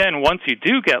 But then once you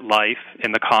do get life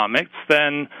in the comets,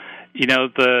 then,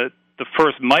 the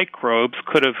first microbes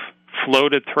could have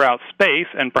floated throughout space,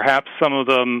 and perhaps some of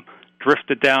them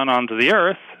drifted down onto the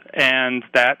Earth, and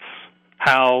that's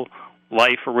how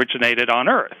life originated on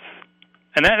Earth.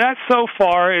 And that so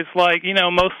far is like,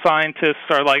 most scientists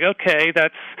are like, okay,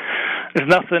 there's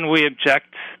nothing we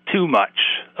object too much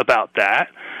about that.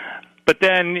 But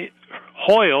then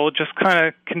Hoyle just kind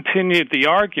of continued the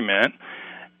argument,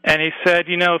 and he said,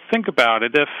 think about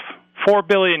it. If 4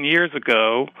 billion years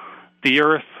ago the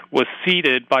Earth was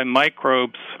seeded by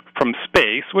microbes from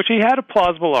space, which he had a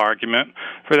plausible argument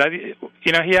for that,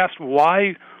 he asked,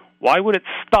 why would it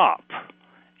stop?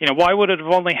 Why would it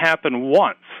have only happened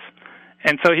once?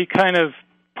 And so he kind of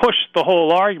pushed the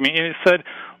whole argument, and he said,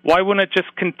 why wouldn't it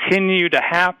just continue to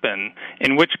happen,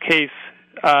 in which case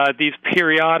these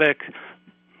periodic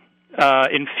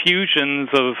infusions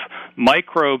of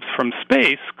microbes from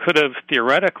space could have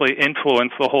theoretically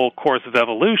influenced the whole course of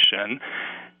evolution.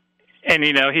 And,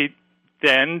 he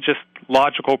then, just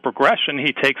logical progression,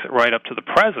 he takes it right up to the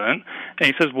present, and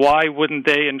he says, why wouldn't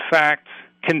they, in fact,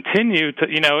 continue to,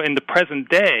 in the present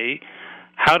day,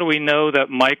 how do we know that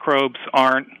microbes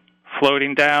aren't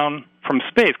floating down from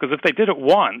space? Because if they did it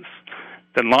once,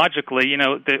 then logically,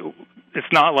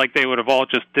 it's not like they would have all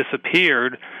just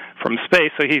disappeared from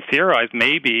space. So he theorized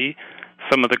maybe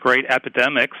some of the great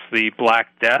epidemics, the Black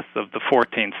Death of the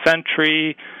 14th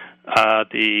century,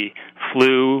 the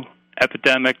flu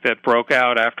epidemic that broke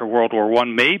out after World War I,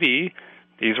 maybe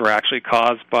these were actually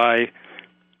caused by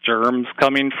germs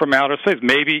coming from outer space.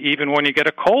 Maybe even when you get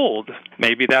a cold,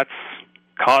 maybe that's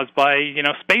caused by,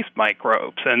 space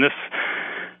microbes. And this,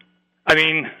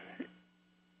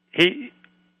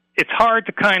 it's hard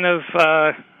to kind of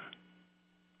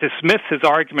dismiss his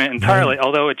argument entirely,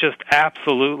 although it just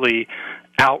absolutely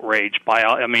outraged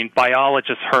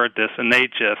biologists heard this and they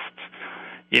just,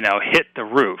 hit the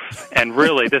roof. And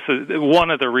really, this is one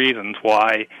of the reasons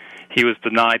why he was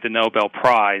denied the Nobel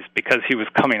Prize, because he was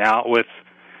coming out with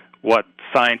what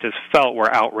scientists felt were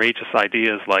outrageous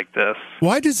ideas like this.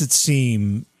 Why does it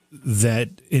seem that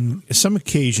in some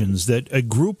occasions that a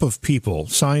group of people,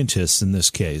 scientists in this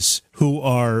case, who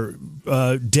are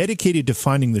dedicated to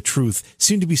finding the truth,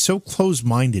 seem to be so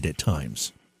closed-minded at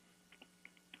times?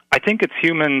 I think it's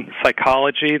human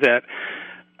psychology that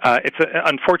it's an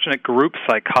unfortunate group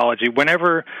psychology.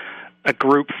 Whenever a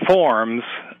group forms,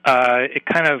 it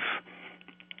kind of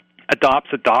adopts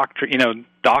a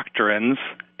doctrines,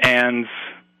 and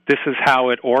this is how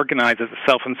it organizes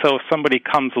itself. And so if somebody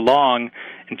comes along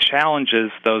and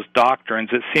challenges those doctrines,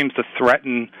 it seems to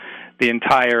threaten the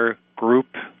entire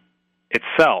group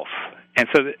itself. And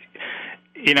so,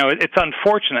 it's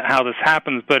unfortunate how this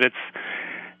happens, but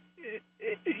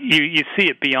you see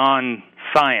it beyond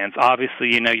science.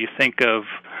 Obviously, you think of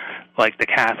like the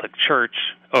Catholic Church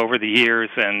over the years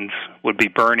and would be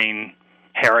burning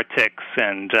heretics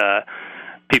and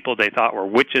people they thought were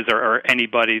witches or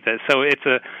anybody that. So it's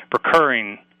a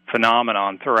recurring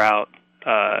phenomenon throughout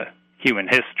human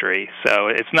history. So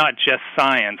it's not just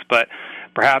science, but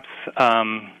perhaps.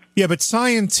 Yeah, but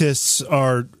scientists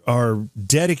are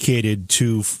dedicated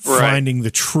to finding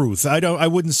the truth. I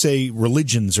wouldn't say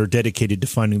religions are dedicated to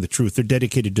finding the truth. They're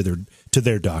dedicated to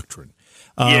their doctrine.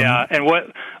 Yeah, and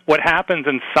what happens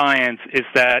in science is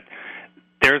that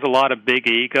there's a lot of big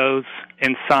egos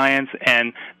in science,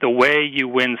 and the way you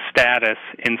win status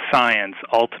in science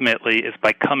ultimately is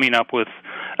by coming up with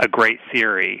a great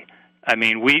theory. I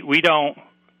mean, we don't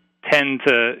tend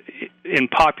to, in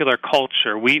popular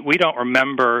culture, we don't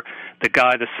remember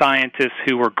the scientists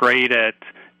who were great at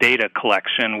data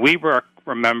collection. We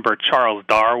remember Charles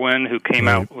Darwin, who came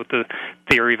out with the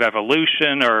theory of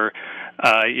evolution, or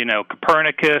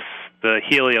Copernicus, the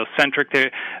heliocentric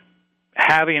theory.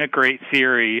 Having a great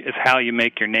theory is how you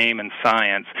make your name in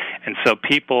science. And so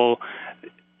people,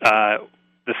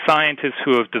 the scientists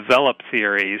who have developed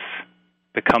theories,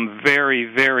 become very,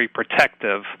 very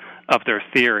protective of their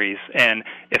theories. And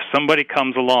if somebody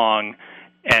comes along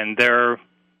and they're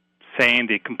saying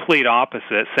the complete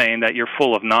opposite, saying that you're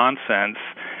full of nonsense,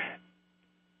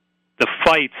 the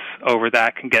fights over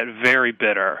that can get very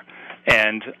bitter.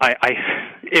 And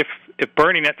if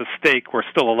burning at the stake were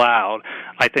still allowed,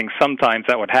 I think sometimes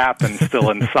that would happen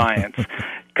still in science,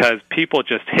 because people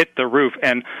just hit the roof,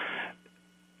 and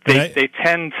they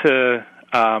tend to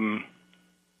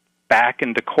back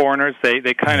into corners.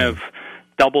 They kind of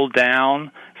double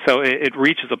down. So it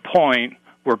reaches a point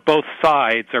where both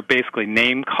sides are basically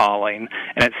name-calling,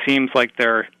 and it seems like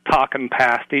they're talking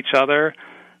past each other,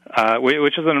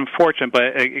 which is unfortunate,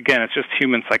 but again, it's just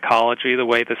human psychology, the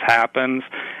way this happens.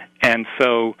 And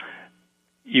so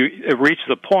it reaches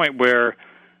a point where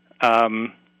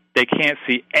they can't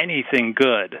see anything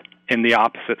good in the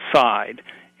opposite side.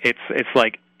 It's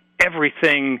like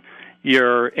everything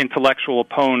your intellectual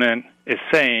opponent is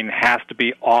saying has to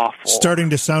be awful.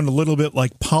 Starting to sound a little bit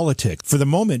like politics. For the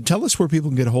moment, tell us where people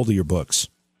can get a hold of your books.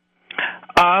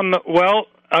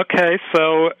 Okay,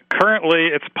 so currently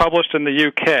it's published in the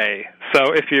UK.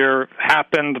 So if you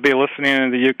happen to be listening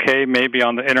in the UK, maybe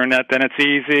on the internet, then it's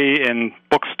easy. In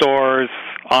bookstores,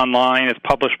 online, it's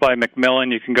published by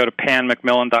Macmillan. You can go to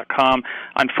panmacmillan.com.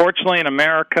 Unfortunately, in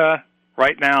America,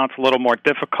 right now it's a little more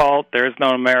difficult. There is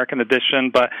no American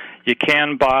edition, but you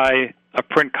can buy a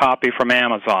print copy from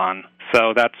Amazon.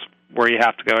 So that's where you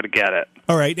have to go to get it.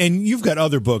 All right, and you've got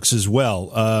other books as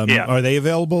well. Yeah. Are they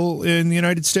available in the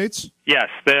United States? Yes,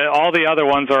 all the other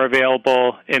ones are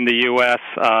available in the U.S.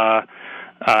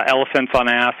 Elephants on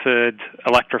Acid,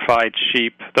 Electrified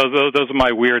Sheep. Those are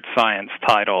my weird science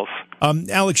titles.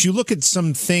 Alex, you look at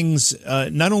some things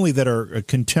not only that are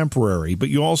contemporary, but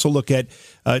you also look at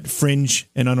fringe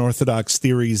and unorthodox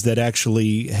theories that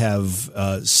actually have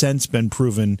since been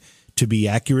proven to be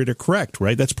accurate or correct,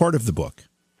 right? That's part of the book.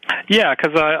 Yeah,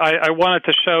 because I wanted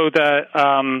to show that,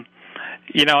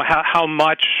 how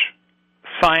much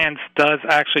science does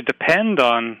actually depend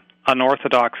on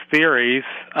unorthodox theories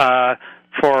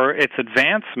for its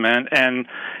advancement. And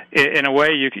in a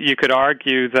way, you could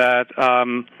argue that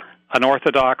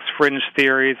unorthodox fringe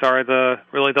theories are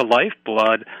really the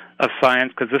lifeblood of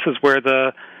science, because this is where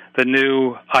the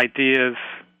new ideas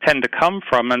tend to come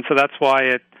from. And so that's why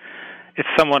it's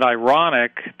somewhat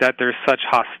ironic that there's such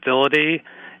hostility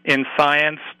in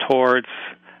science towards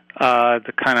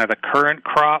the current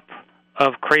crop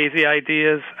of crazy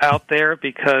ideas out there,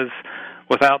 because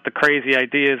without the crazy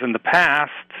ideas in the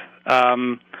past,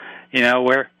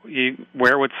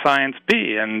 where would science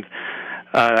be? And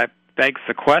that begs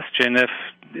the question, if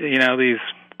these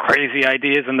crazy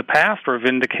ideas in the past were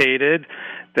vindicated,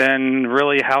 then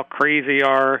really how crazy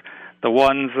are the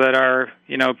ones that are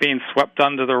being swept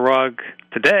under the rug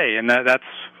today? And that's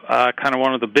kind of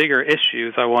one of the bigger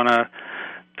issues I want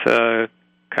to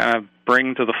kind of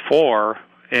bring to the fore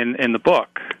in the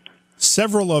book.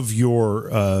 Several of your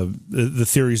the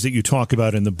theories that you talk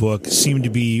about in the book seem to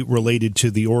be related to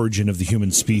the origin of the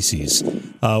human species.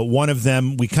 One of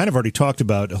them we kind of already talked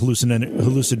about,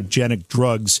 hallucinogenic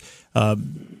drugs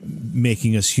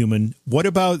making us human. What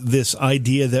about this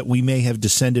idea that we may have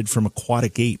descended from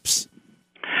aquatic apes?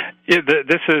 Yeah,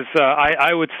 this is,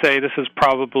 I would say this is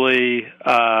probably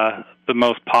the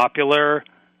most popular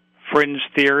fringe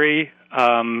theory.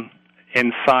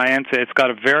 in science. It's got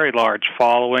a very large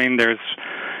following. There's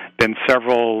been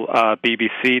several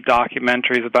BBC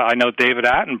documentaries about. I know David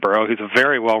Attenborough, who's a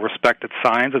very well-respected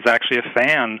scientist, is actually a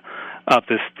fan of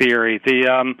this theory.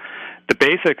 The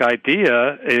basic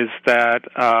idea is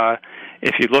that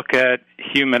if you look at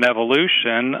human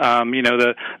evolution,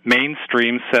 the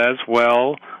mainstream says,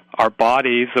 well, our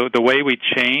bodies, the way we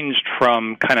changed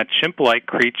from kind of chimp-like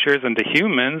creatures into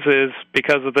humans is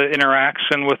because of the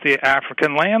interaction with the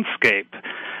African landscape.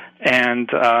 And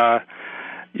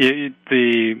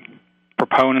the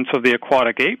proponents of the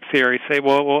aquatic ape theory say,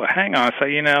 well, hang on. So,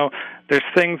 there's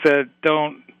things that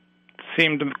don't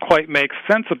seem to quite make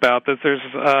sense about this. There's,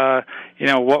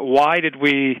 why did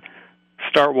we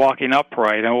start walking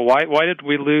upright, and why did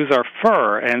we lose our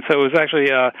fur? And so it was actually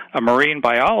a marine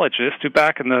biologist who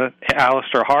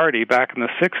Alistair Hardy, back in the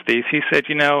 60s, he said,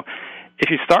 if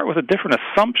you start with a different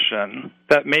assumption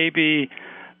that maybe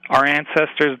our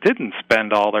ancestors didn't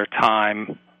spend all their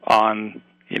time on,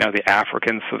 the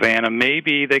African savanna,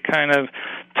 maybe they kind of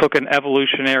took an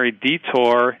evolutionary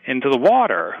detour into the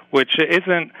water, which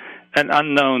isn't an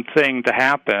unknown thing to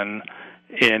happen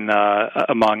in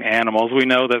among animals. We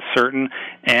know that certain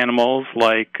animals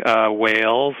like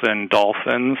whales and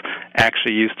dolphins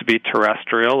actually used to be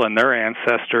terrestrial, and their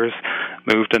ancestors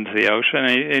moved into the ocean.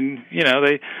 And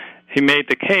he made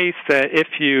the case that if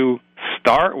you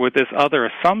start with this other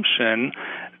assumption,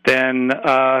 then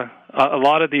a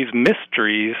lot of these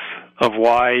mysteries of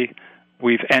why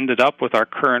we've ended up with our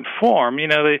current form,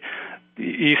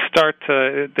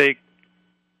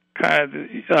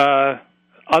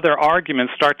 other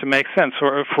arguments start to make sense.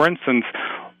 For instance,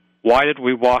 why did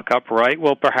we walk upright?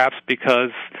 Well, perhaps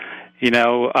because,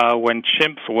 when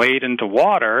chimps wade into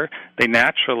water, they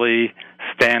naturally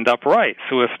stand upright.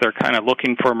 So if they're kind of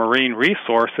looking for marine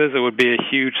resources, it would be a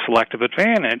huge selective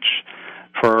advantage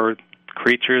for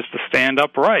creatures to stand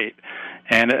upright.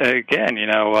 And again,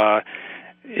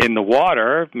 in the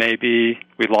water, maybe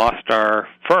we lost our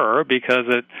fur because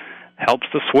it helps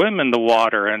to swim in the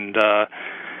water, and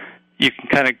you can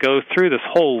kind of go through this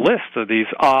whole list of these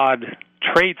odd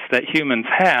traits that humans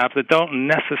have that don't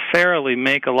necessarily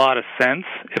make a lot of sense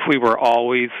if we were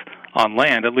always on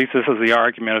land. At least this is the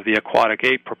argument of the aquatic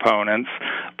ape proponents,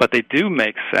 but they do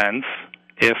make sense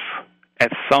if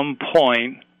at some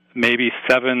point, maybe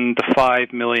 7 to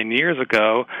 5 million years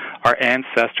ago, our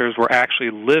ancestors were actually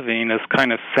living as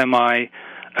kind of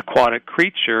semi-aquatic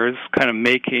creatures, kind of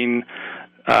making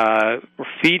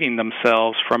feeding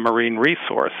themselves from marine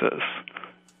resources.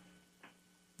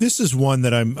 This is one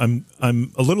that I'm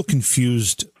a little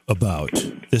confused about.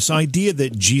 This idea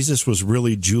that Jesus was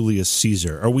really Julius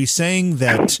Caesar. Are we saying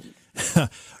that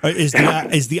is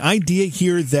the idea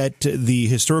here that the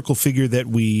historical figure that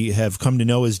we have come to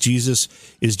know as Jesus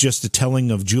is just a telling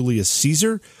of Julius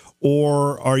Caesar?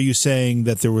 Or are you saying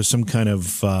that there was some kind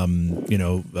of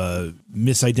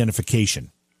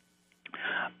misidentification?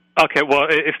 Okay, well,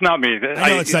 it's not me. No,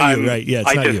 it's not you, right? Yeah,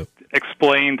 it's not you. I just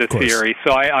explained the theory,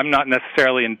 so I'm not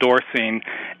necessarily endorsing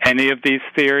any of these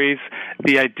theories.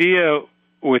 The idea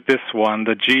with this one,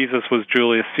 that Jesus was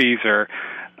Julius Caesar,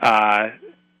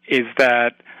 is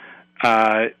that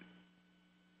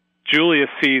Julius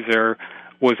Caesar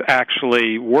was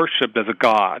actually worshipped as a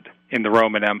god in the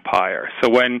Roman Empire. So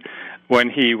when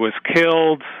he was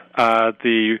killed,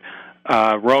 the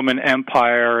Roman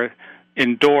Empire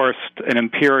endorsed an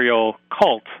imperial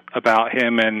cult about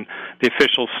him, and the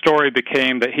official story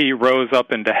became that he rose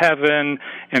up into heaven,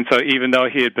 and so even though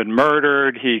he had been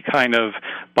murdered, he kind of,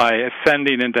 by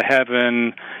ascending into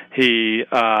heaven, he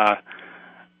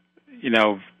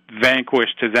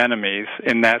vanquished his enemies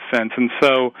in that sense. And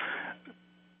so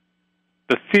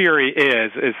the theory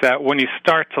is that when you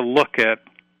start to look at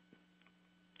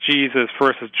Jesus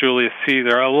versus Julius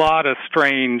Caesar, a lot of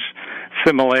strange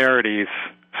similarities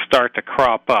start to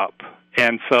crop up.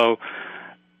 And so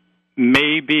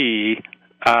maybe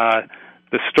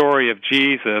the story of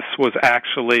Jesus was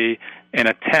actually an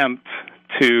attempt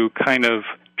to kind of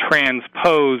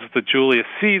transpose the Julius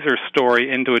Caesar story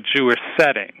into a Jewish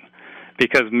setting,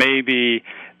 because maybe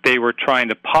they were trying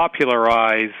to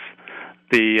popularize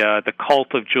the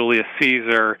cult of Julius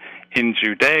Caesar in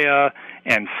Judea,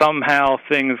 and somehow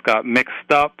things got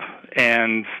mixed up,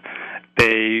 and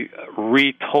they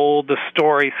retold the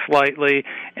story slightly,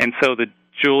 and so the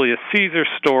Julius Caesar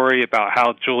story about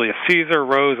how Julius Caesar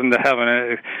rose into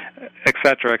heaven, et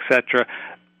cetera,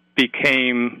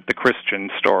 became the Christian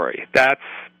story. That's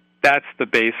the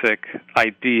basic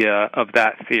idea of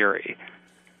that theory.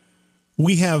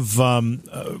 We have a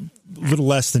little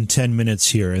less than 10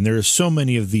 minutes here, and there are so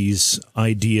many of these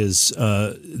ideas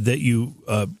that you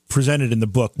presented in the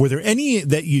book. Were there any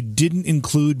that you didn't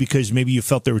include because maybe you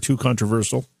felt they were too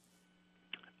controversial?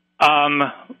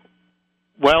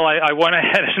 Well, I went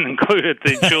ahead and included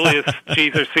the Julius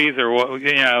Caesar,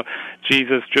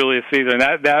 Jesus, Julius Caesar, and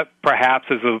that perhaps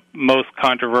is the most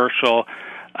controversial.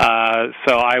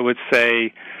 So I would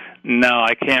say, no,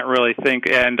 I can't really think.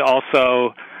 And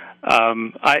also,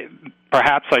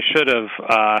 perhaps I should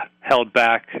have held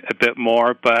back a bit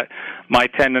more, but my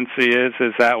tendency is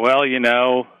that, well,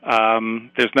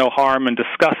 there's no harm in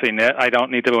discussing it. I don't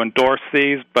need to endorse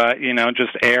these, but,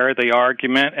 just air the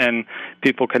argument, and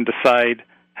people can decide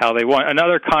how they want.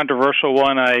 Another controversial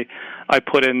one I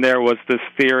put in there was this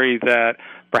theory that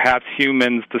perhaps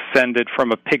humans descended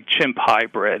from a pig-chimp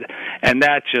hybrid, and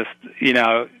that just,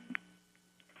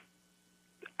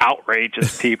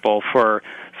 outrages people for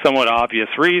somewhat obvious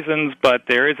reasons, but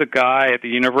there is a guy at the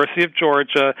University of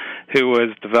Georgia who has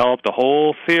developed a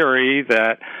whole theory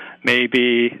that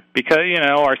maybe because,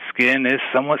 our skin is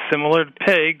somewhat similar to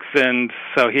pigs, and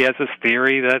so he has this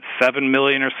theory that 7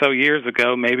 million or so years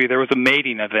ago, maybe there was a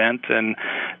mating event, and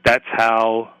that's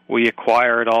how we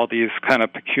acquired all these kind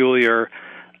of peculiar,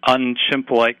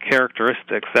 un-chimp-like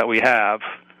characteristics that we have.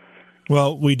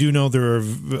 Well, we do know there are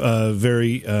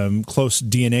very close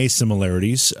DNA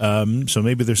similarities, so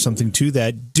maybe there's something to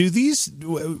that.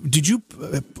 Did you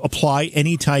apply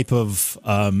any type of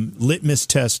litmus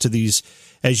test to these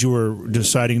as you were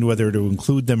deciding whether to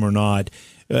include them or not,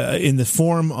 in the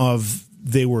form of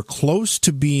they were close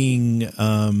to being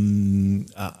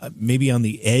maybe on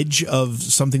the edge of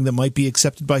something that might be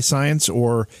accepted by science,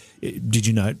 or did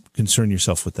you not concern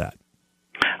yourself with that?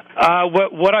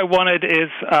 What I wanted is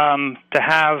to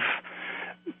have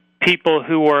people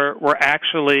who were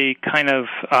actually kind of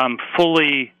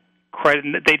fully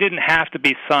credited. They didn't have to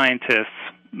be scientists.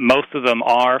 Most of them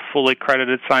are fully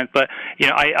credited scientists, but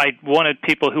I wanted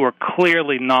people who were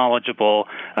clearly knowledgeable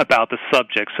about the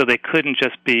subject, so they couldn't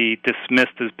just be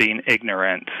dismissed as being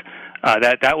ignorant.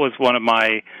 That was one of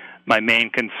my main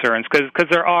concerns, because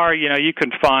there are, you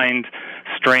can find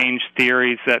strange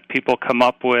theories that people come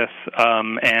up with,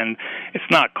 and it's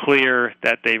not clear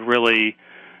that they really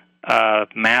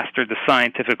mastered the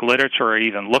scientific literature or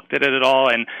even looked at it at all,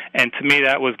 and to me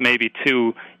that was maybe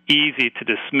too easy to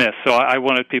dismiss. So I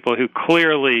wanted people who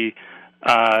clearly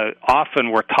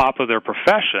often were top of their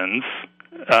professions,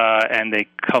 and they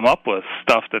come up with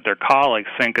stuff that their colleagues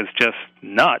think is just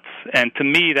nuts. And to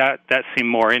me, that seemed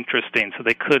more interesting, so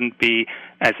they couldn't be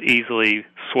as easily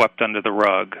swept under the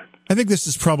rug. I think this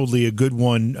is probably a good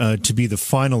one to be the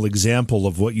final example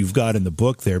of what you've got in the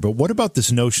book there. But what about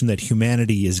this notion that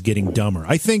humanity is getting dumber?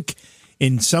 I think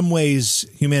in some ways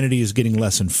humanity is getting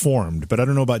less informed, but I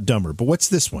don't know about dumber. But what's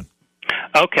this one?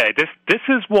 Okay, this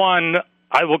is one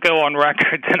I will go on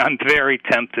record that I'm very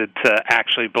tempted to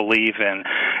actually believe in,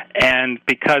 and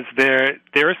because there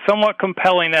is somewhat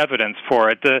compelling evidence for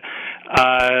it.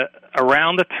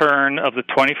 Around the turn of the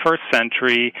 21st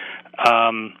century,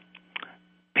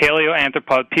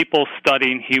 paleoanthropologists, people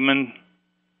studying human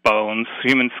bones,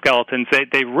 human skeletons,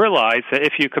 they realized that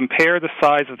if you compare the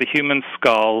size of the human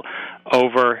skull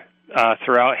over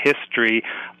throughout history,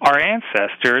 our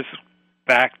ancestors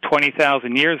back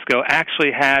 20,000 years ago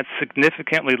actually had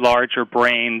significantly larger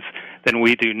brains than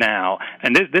we do now.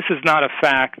 And this is not a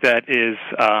fact that is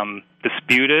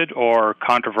disputed or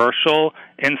controversial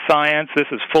in science. This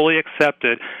is fully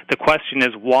accepted. The question is,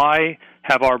 why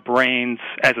have our brains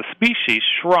as a species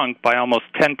shrunk by almost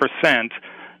 10%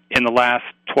 in the last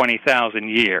 20,000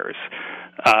 years?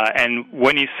 And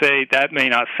when you say that may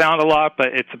not sound a lot, but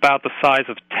it's about the size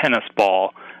of a tennis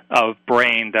ball of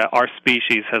brain that our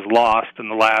species has lost in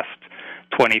the last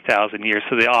 20,000 years.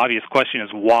 So the obvious question is,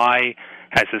 why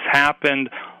has this happened?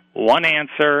 One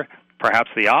answer, perhaps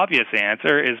the obvious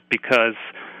answer, is because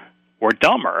we're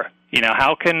dumber.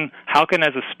 How can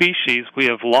as a species we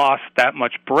have lost that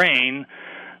much brain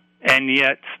and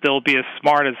yet still be as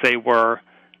smart as they were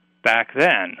back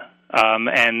then?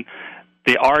 And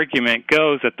the argument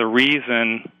goes that the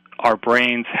reason our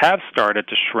brains have started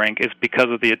to shrink is because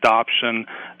of the adoption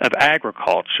of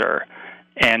agriculture.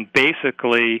 And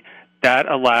basically, that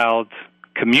allowed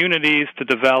communities to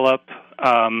develop.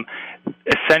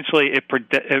 Essentially, it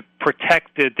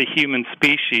protected the human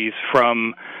species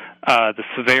from the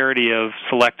severity of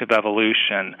selective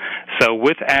evolution. So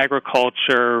with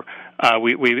agriculture,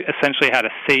 we essentially had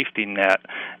a safety net.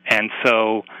 And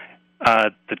so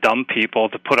the dumb people,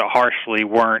 to put it harshly,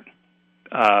 weren't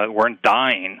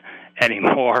dying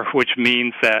anymore, which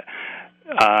means that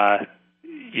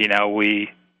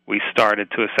we we started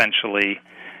to essentially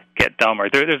get dumber.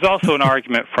 There's also an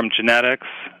argument from genetics,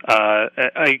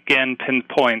 again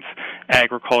pinpoints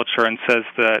agriculture and says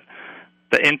that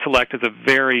the intellect is a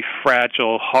very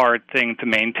fragile, hard thing to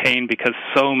maintain because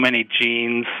so many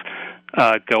genes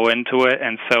go into it,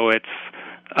 and so it's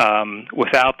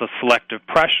without the selective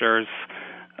pressures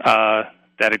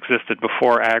that existed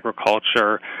before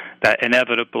agriculture, that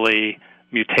inevitably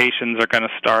mutations are going to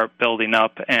start building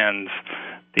up and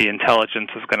the intelligence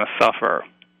is going to suffer.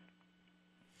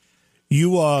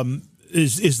 You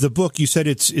is the book, you said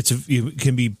it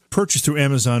can be purchased through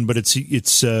Amazon, but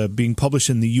it's being published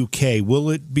in the UK. Will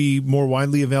it be more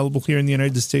widely available here in the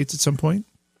United States at some point?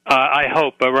 I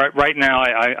hope, but right now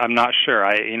I'm not sure.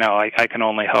 I can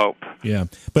only hope. Yeah,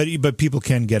 but people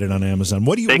can get it on Amazon.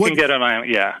 Can get it on?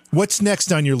 Yeah. What's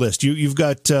next on your list? You've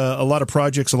got a lot of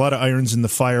projects, a lot of irons in the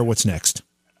fire. What's next?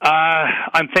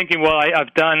 I'm thinking. Well,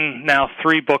 I've done now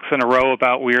 3 books in a row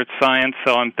about weird science,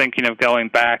 so I'm thinking of going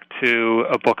back to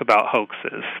a book about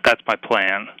hoaxes. That's my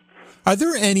plan. Are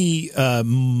there any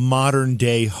modern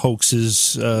day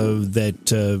hoaxes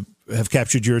that have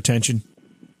captured your attention?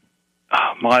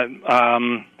 Let me. I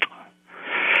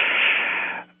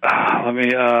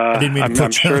didn't mean to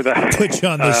put you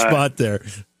on the spot there.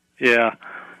 Yeah.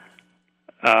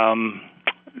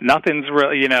 Nothing's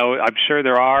really. I'm sure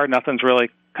there are. Nothing's really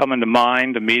coming to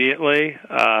mind immediately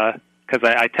because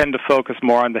I tend to focus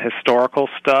more on the historical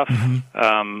stuff.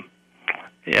 Mm-hmm.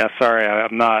 Yeah, sorry,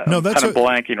 I'm not. No, I'm kind of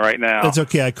blanking right now. That's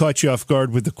okay. I caught you off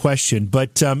guard with the question,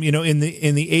 but in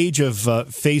the age of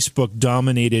Facebook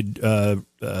dominated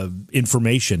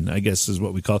information, I guess is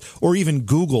what we call it, or even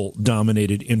Google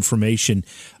dominated information.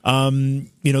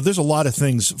 There's a lot of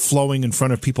things flowing in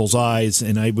front of people's eyes,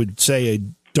 and I would say a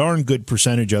darn good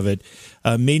percentage of it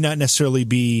may not necessarily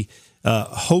be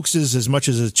hoaxes as much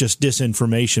as it's just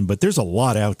disinformation, but there's a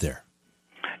lot out there.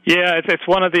 Yeah, it's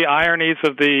one of the ironies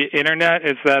of the Internet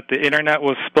is that the Internet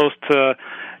was supposed to,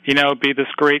 be this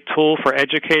great tool for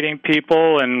educating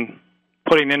people and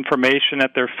putting information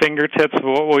at their fingertips. But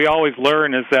what we always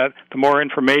learn is that the more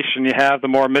information you have, the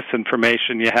more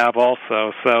misinformation you have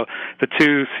also. So the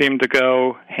two seem to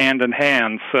go hand in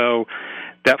hand. So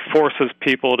that forces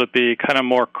people to be kind of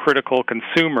more critical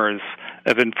consumers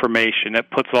of information.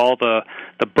 It puts all the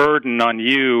burden on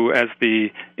you as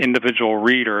the individual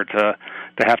reader to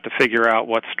have to figure out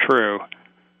what's true.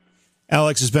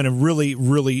 Alex, it's been a really,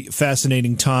 really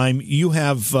fascinating time. You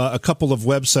have a couple of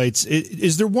websites.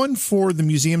 Is there one for the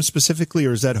museum specifically,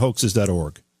 or is that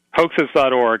hoaxes.org?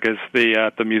 Hoaxes.org is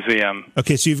the museum.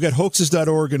 Okay, so you've got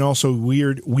hoaxes.org and also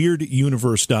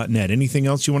weirduniverse.net. Anything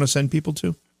else you want to send people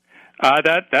to?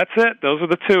 That's it. Those are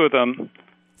the 2 of them.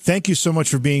 Thank you so much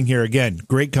for being here again.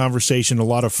 Great conversation, a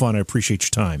lot of fun. I appreciate your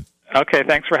time. Okay,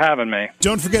 thanks for having me.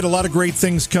 Don't forget, a lot of great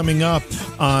things coming up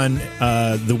on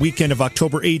the weekend of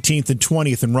October 18th and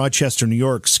 20th in Rochester, New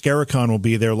York. Scaricon will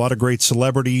be there. A lot of great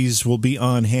celebrities will be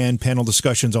on hand, panel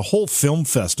discussions, a whole film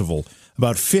festival.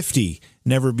 About 50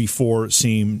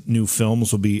 never-before-seen new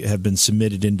films have been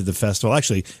submitted into the festival.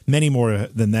 Actually, many more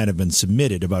than that have been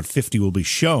submitted. About 50 will be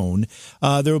shown.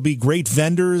 There will be great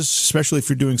vendors, especially if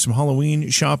you're doing some Halloween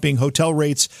shopping. Hotel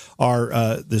rates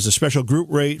are there's a special group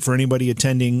rate for anybody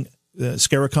attending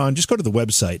Scaricon. Just go to the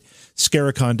website,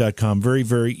 scaricon.com. Very,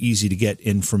 very easy to get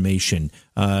information.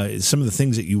 Some of the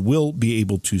things that you will be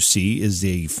able to see is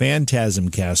a Phantasm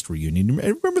cast reunion.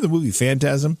 Remember the movie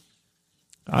Phantasm?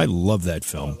 I love that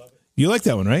film. You like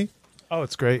that one, right? Oh,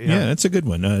 it's great. Yeah, it's a good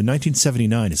one.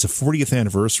 1979. It's the 40th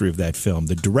anniversary of that film.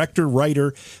 The director,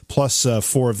 writer, plus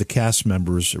 4 of the cast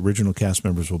members, original cast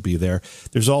members, will be there.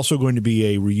 There's also going to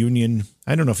be a reunion.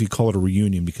 I don't know if you call it a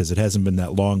reunion because it hasn't been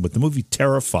that long, but the movie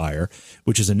Terrifier,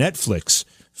 which is a Netflix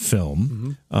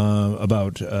film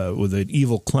about with an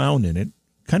evil clown in it,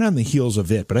 kind of on the heels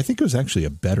of it, but I think it was actually a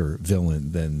better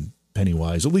villain than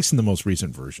Pennywise, at least in the most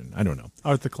recent version. I don't know.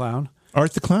 Art the Clown.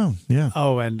 Art the Clown, yeah.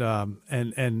 Oh, and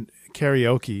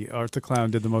karaoke. Art the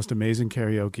Clown did the most amazing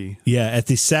karaoke. Yeah, at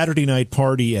the Saturday night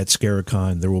party at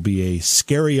Scaricon, there will be a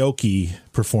Scarioke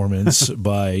performance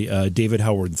by David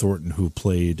Howard Thornton, who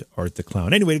played Art the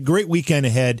Clown. Anyway, a great weekend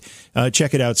ahead.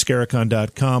 Check it out,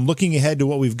 scaricon.com. Looking ahead to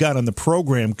what we've got on the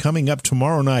program coming up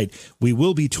tomorrow night, we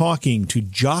will be talking to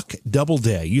Jock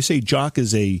Doubleday. You say Jock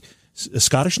is a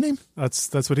Scottish name?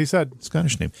 That's what he said.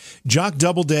 Scottish name. Jock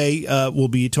Doubleday will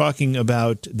be talking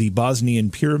about the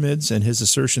Bosnian pyramids and his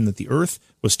assertion that the Earth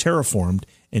was terraformed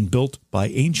and built by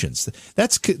ancients.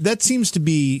 That seems to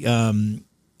be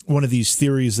one of these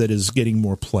theories that is getting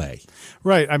more play.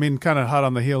 Right. I mean, kind of hot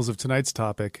on the heels of tonight's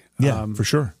topic. Yeah, for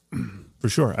sure. For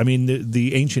sure. I mean,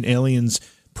 the ancient aliens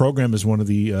program is one of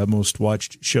the most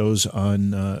watched shows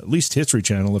on at least History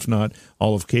Channel, if not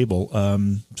all of cable.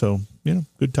 So,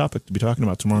 good topic to be talking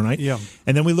about tomorrow night. Yeah.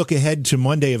 And then we look ahead to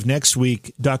Monday of next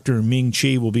week. Dr. Ming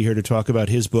Chi will be here to talk about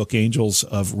his book, Angels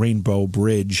of Rainbow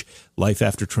Bridge, Life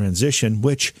After Transition,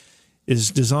 which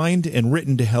is designed and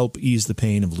written to help ease the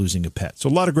pain of losing a pet. So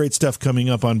a lot of great stuff coming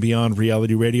up on Beyond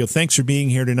Reality Radio. Thanks for being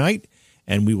here tonight,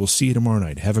 and we will see you tomorrow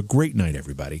night. Have a great night,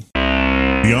 everybody.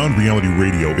 Beyond Reality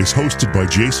Radio is hosted by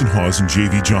Jason Hawes and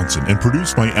J.V. Johnson and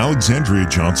produced by Alexandria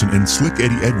Johnson and Slick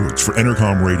Eddie Edwards for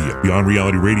Entercom Radio. Beyond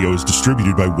Reality Radio is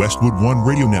distributed by Westwood One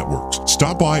Radio Networks.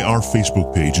 Stop by our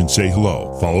Facebook page and say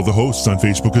hello. Follow the hosts on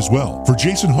Facebook as well. For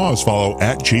Jason Hawes, follow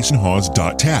at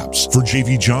jasonhawes.taps. For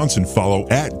J.V. Johnson, follow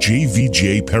at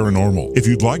JVJ Paranormal. If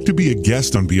you'd like to be a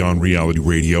guest on Beyond Reality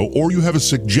Radio or you have a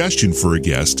suggestion for a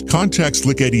guest, contact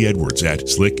Slick Eddie Edwards at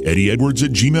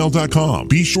slickeddieedwards@gmail.com.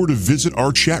 Be sure to visit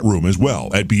our chat room as well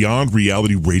at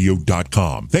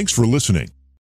beyondrealityradio.com. Thanks for listening.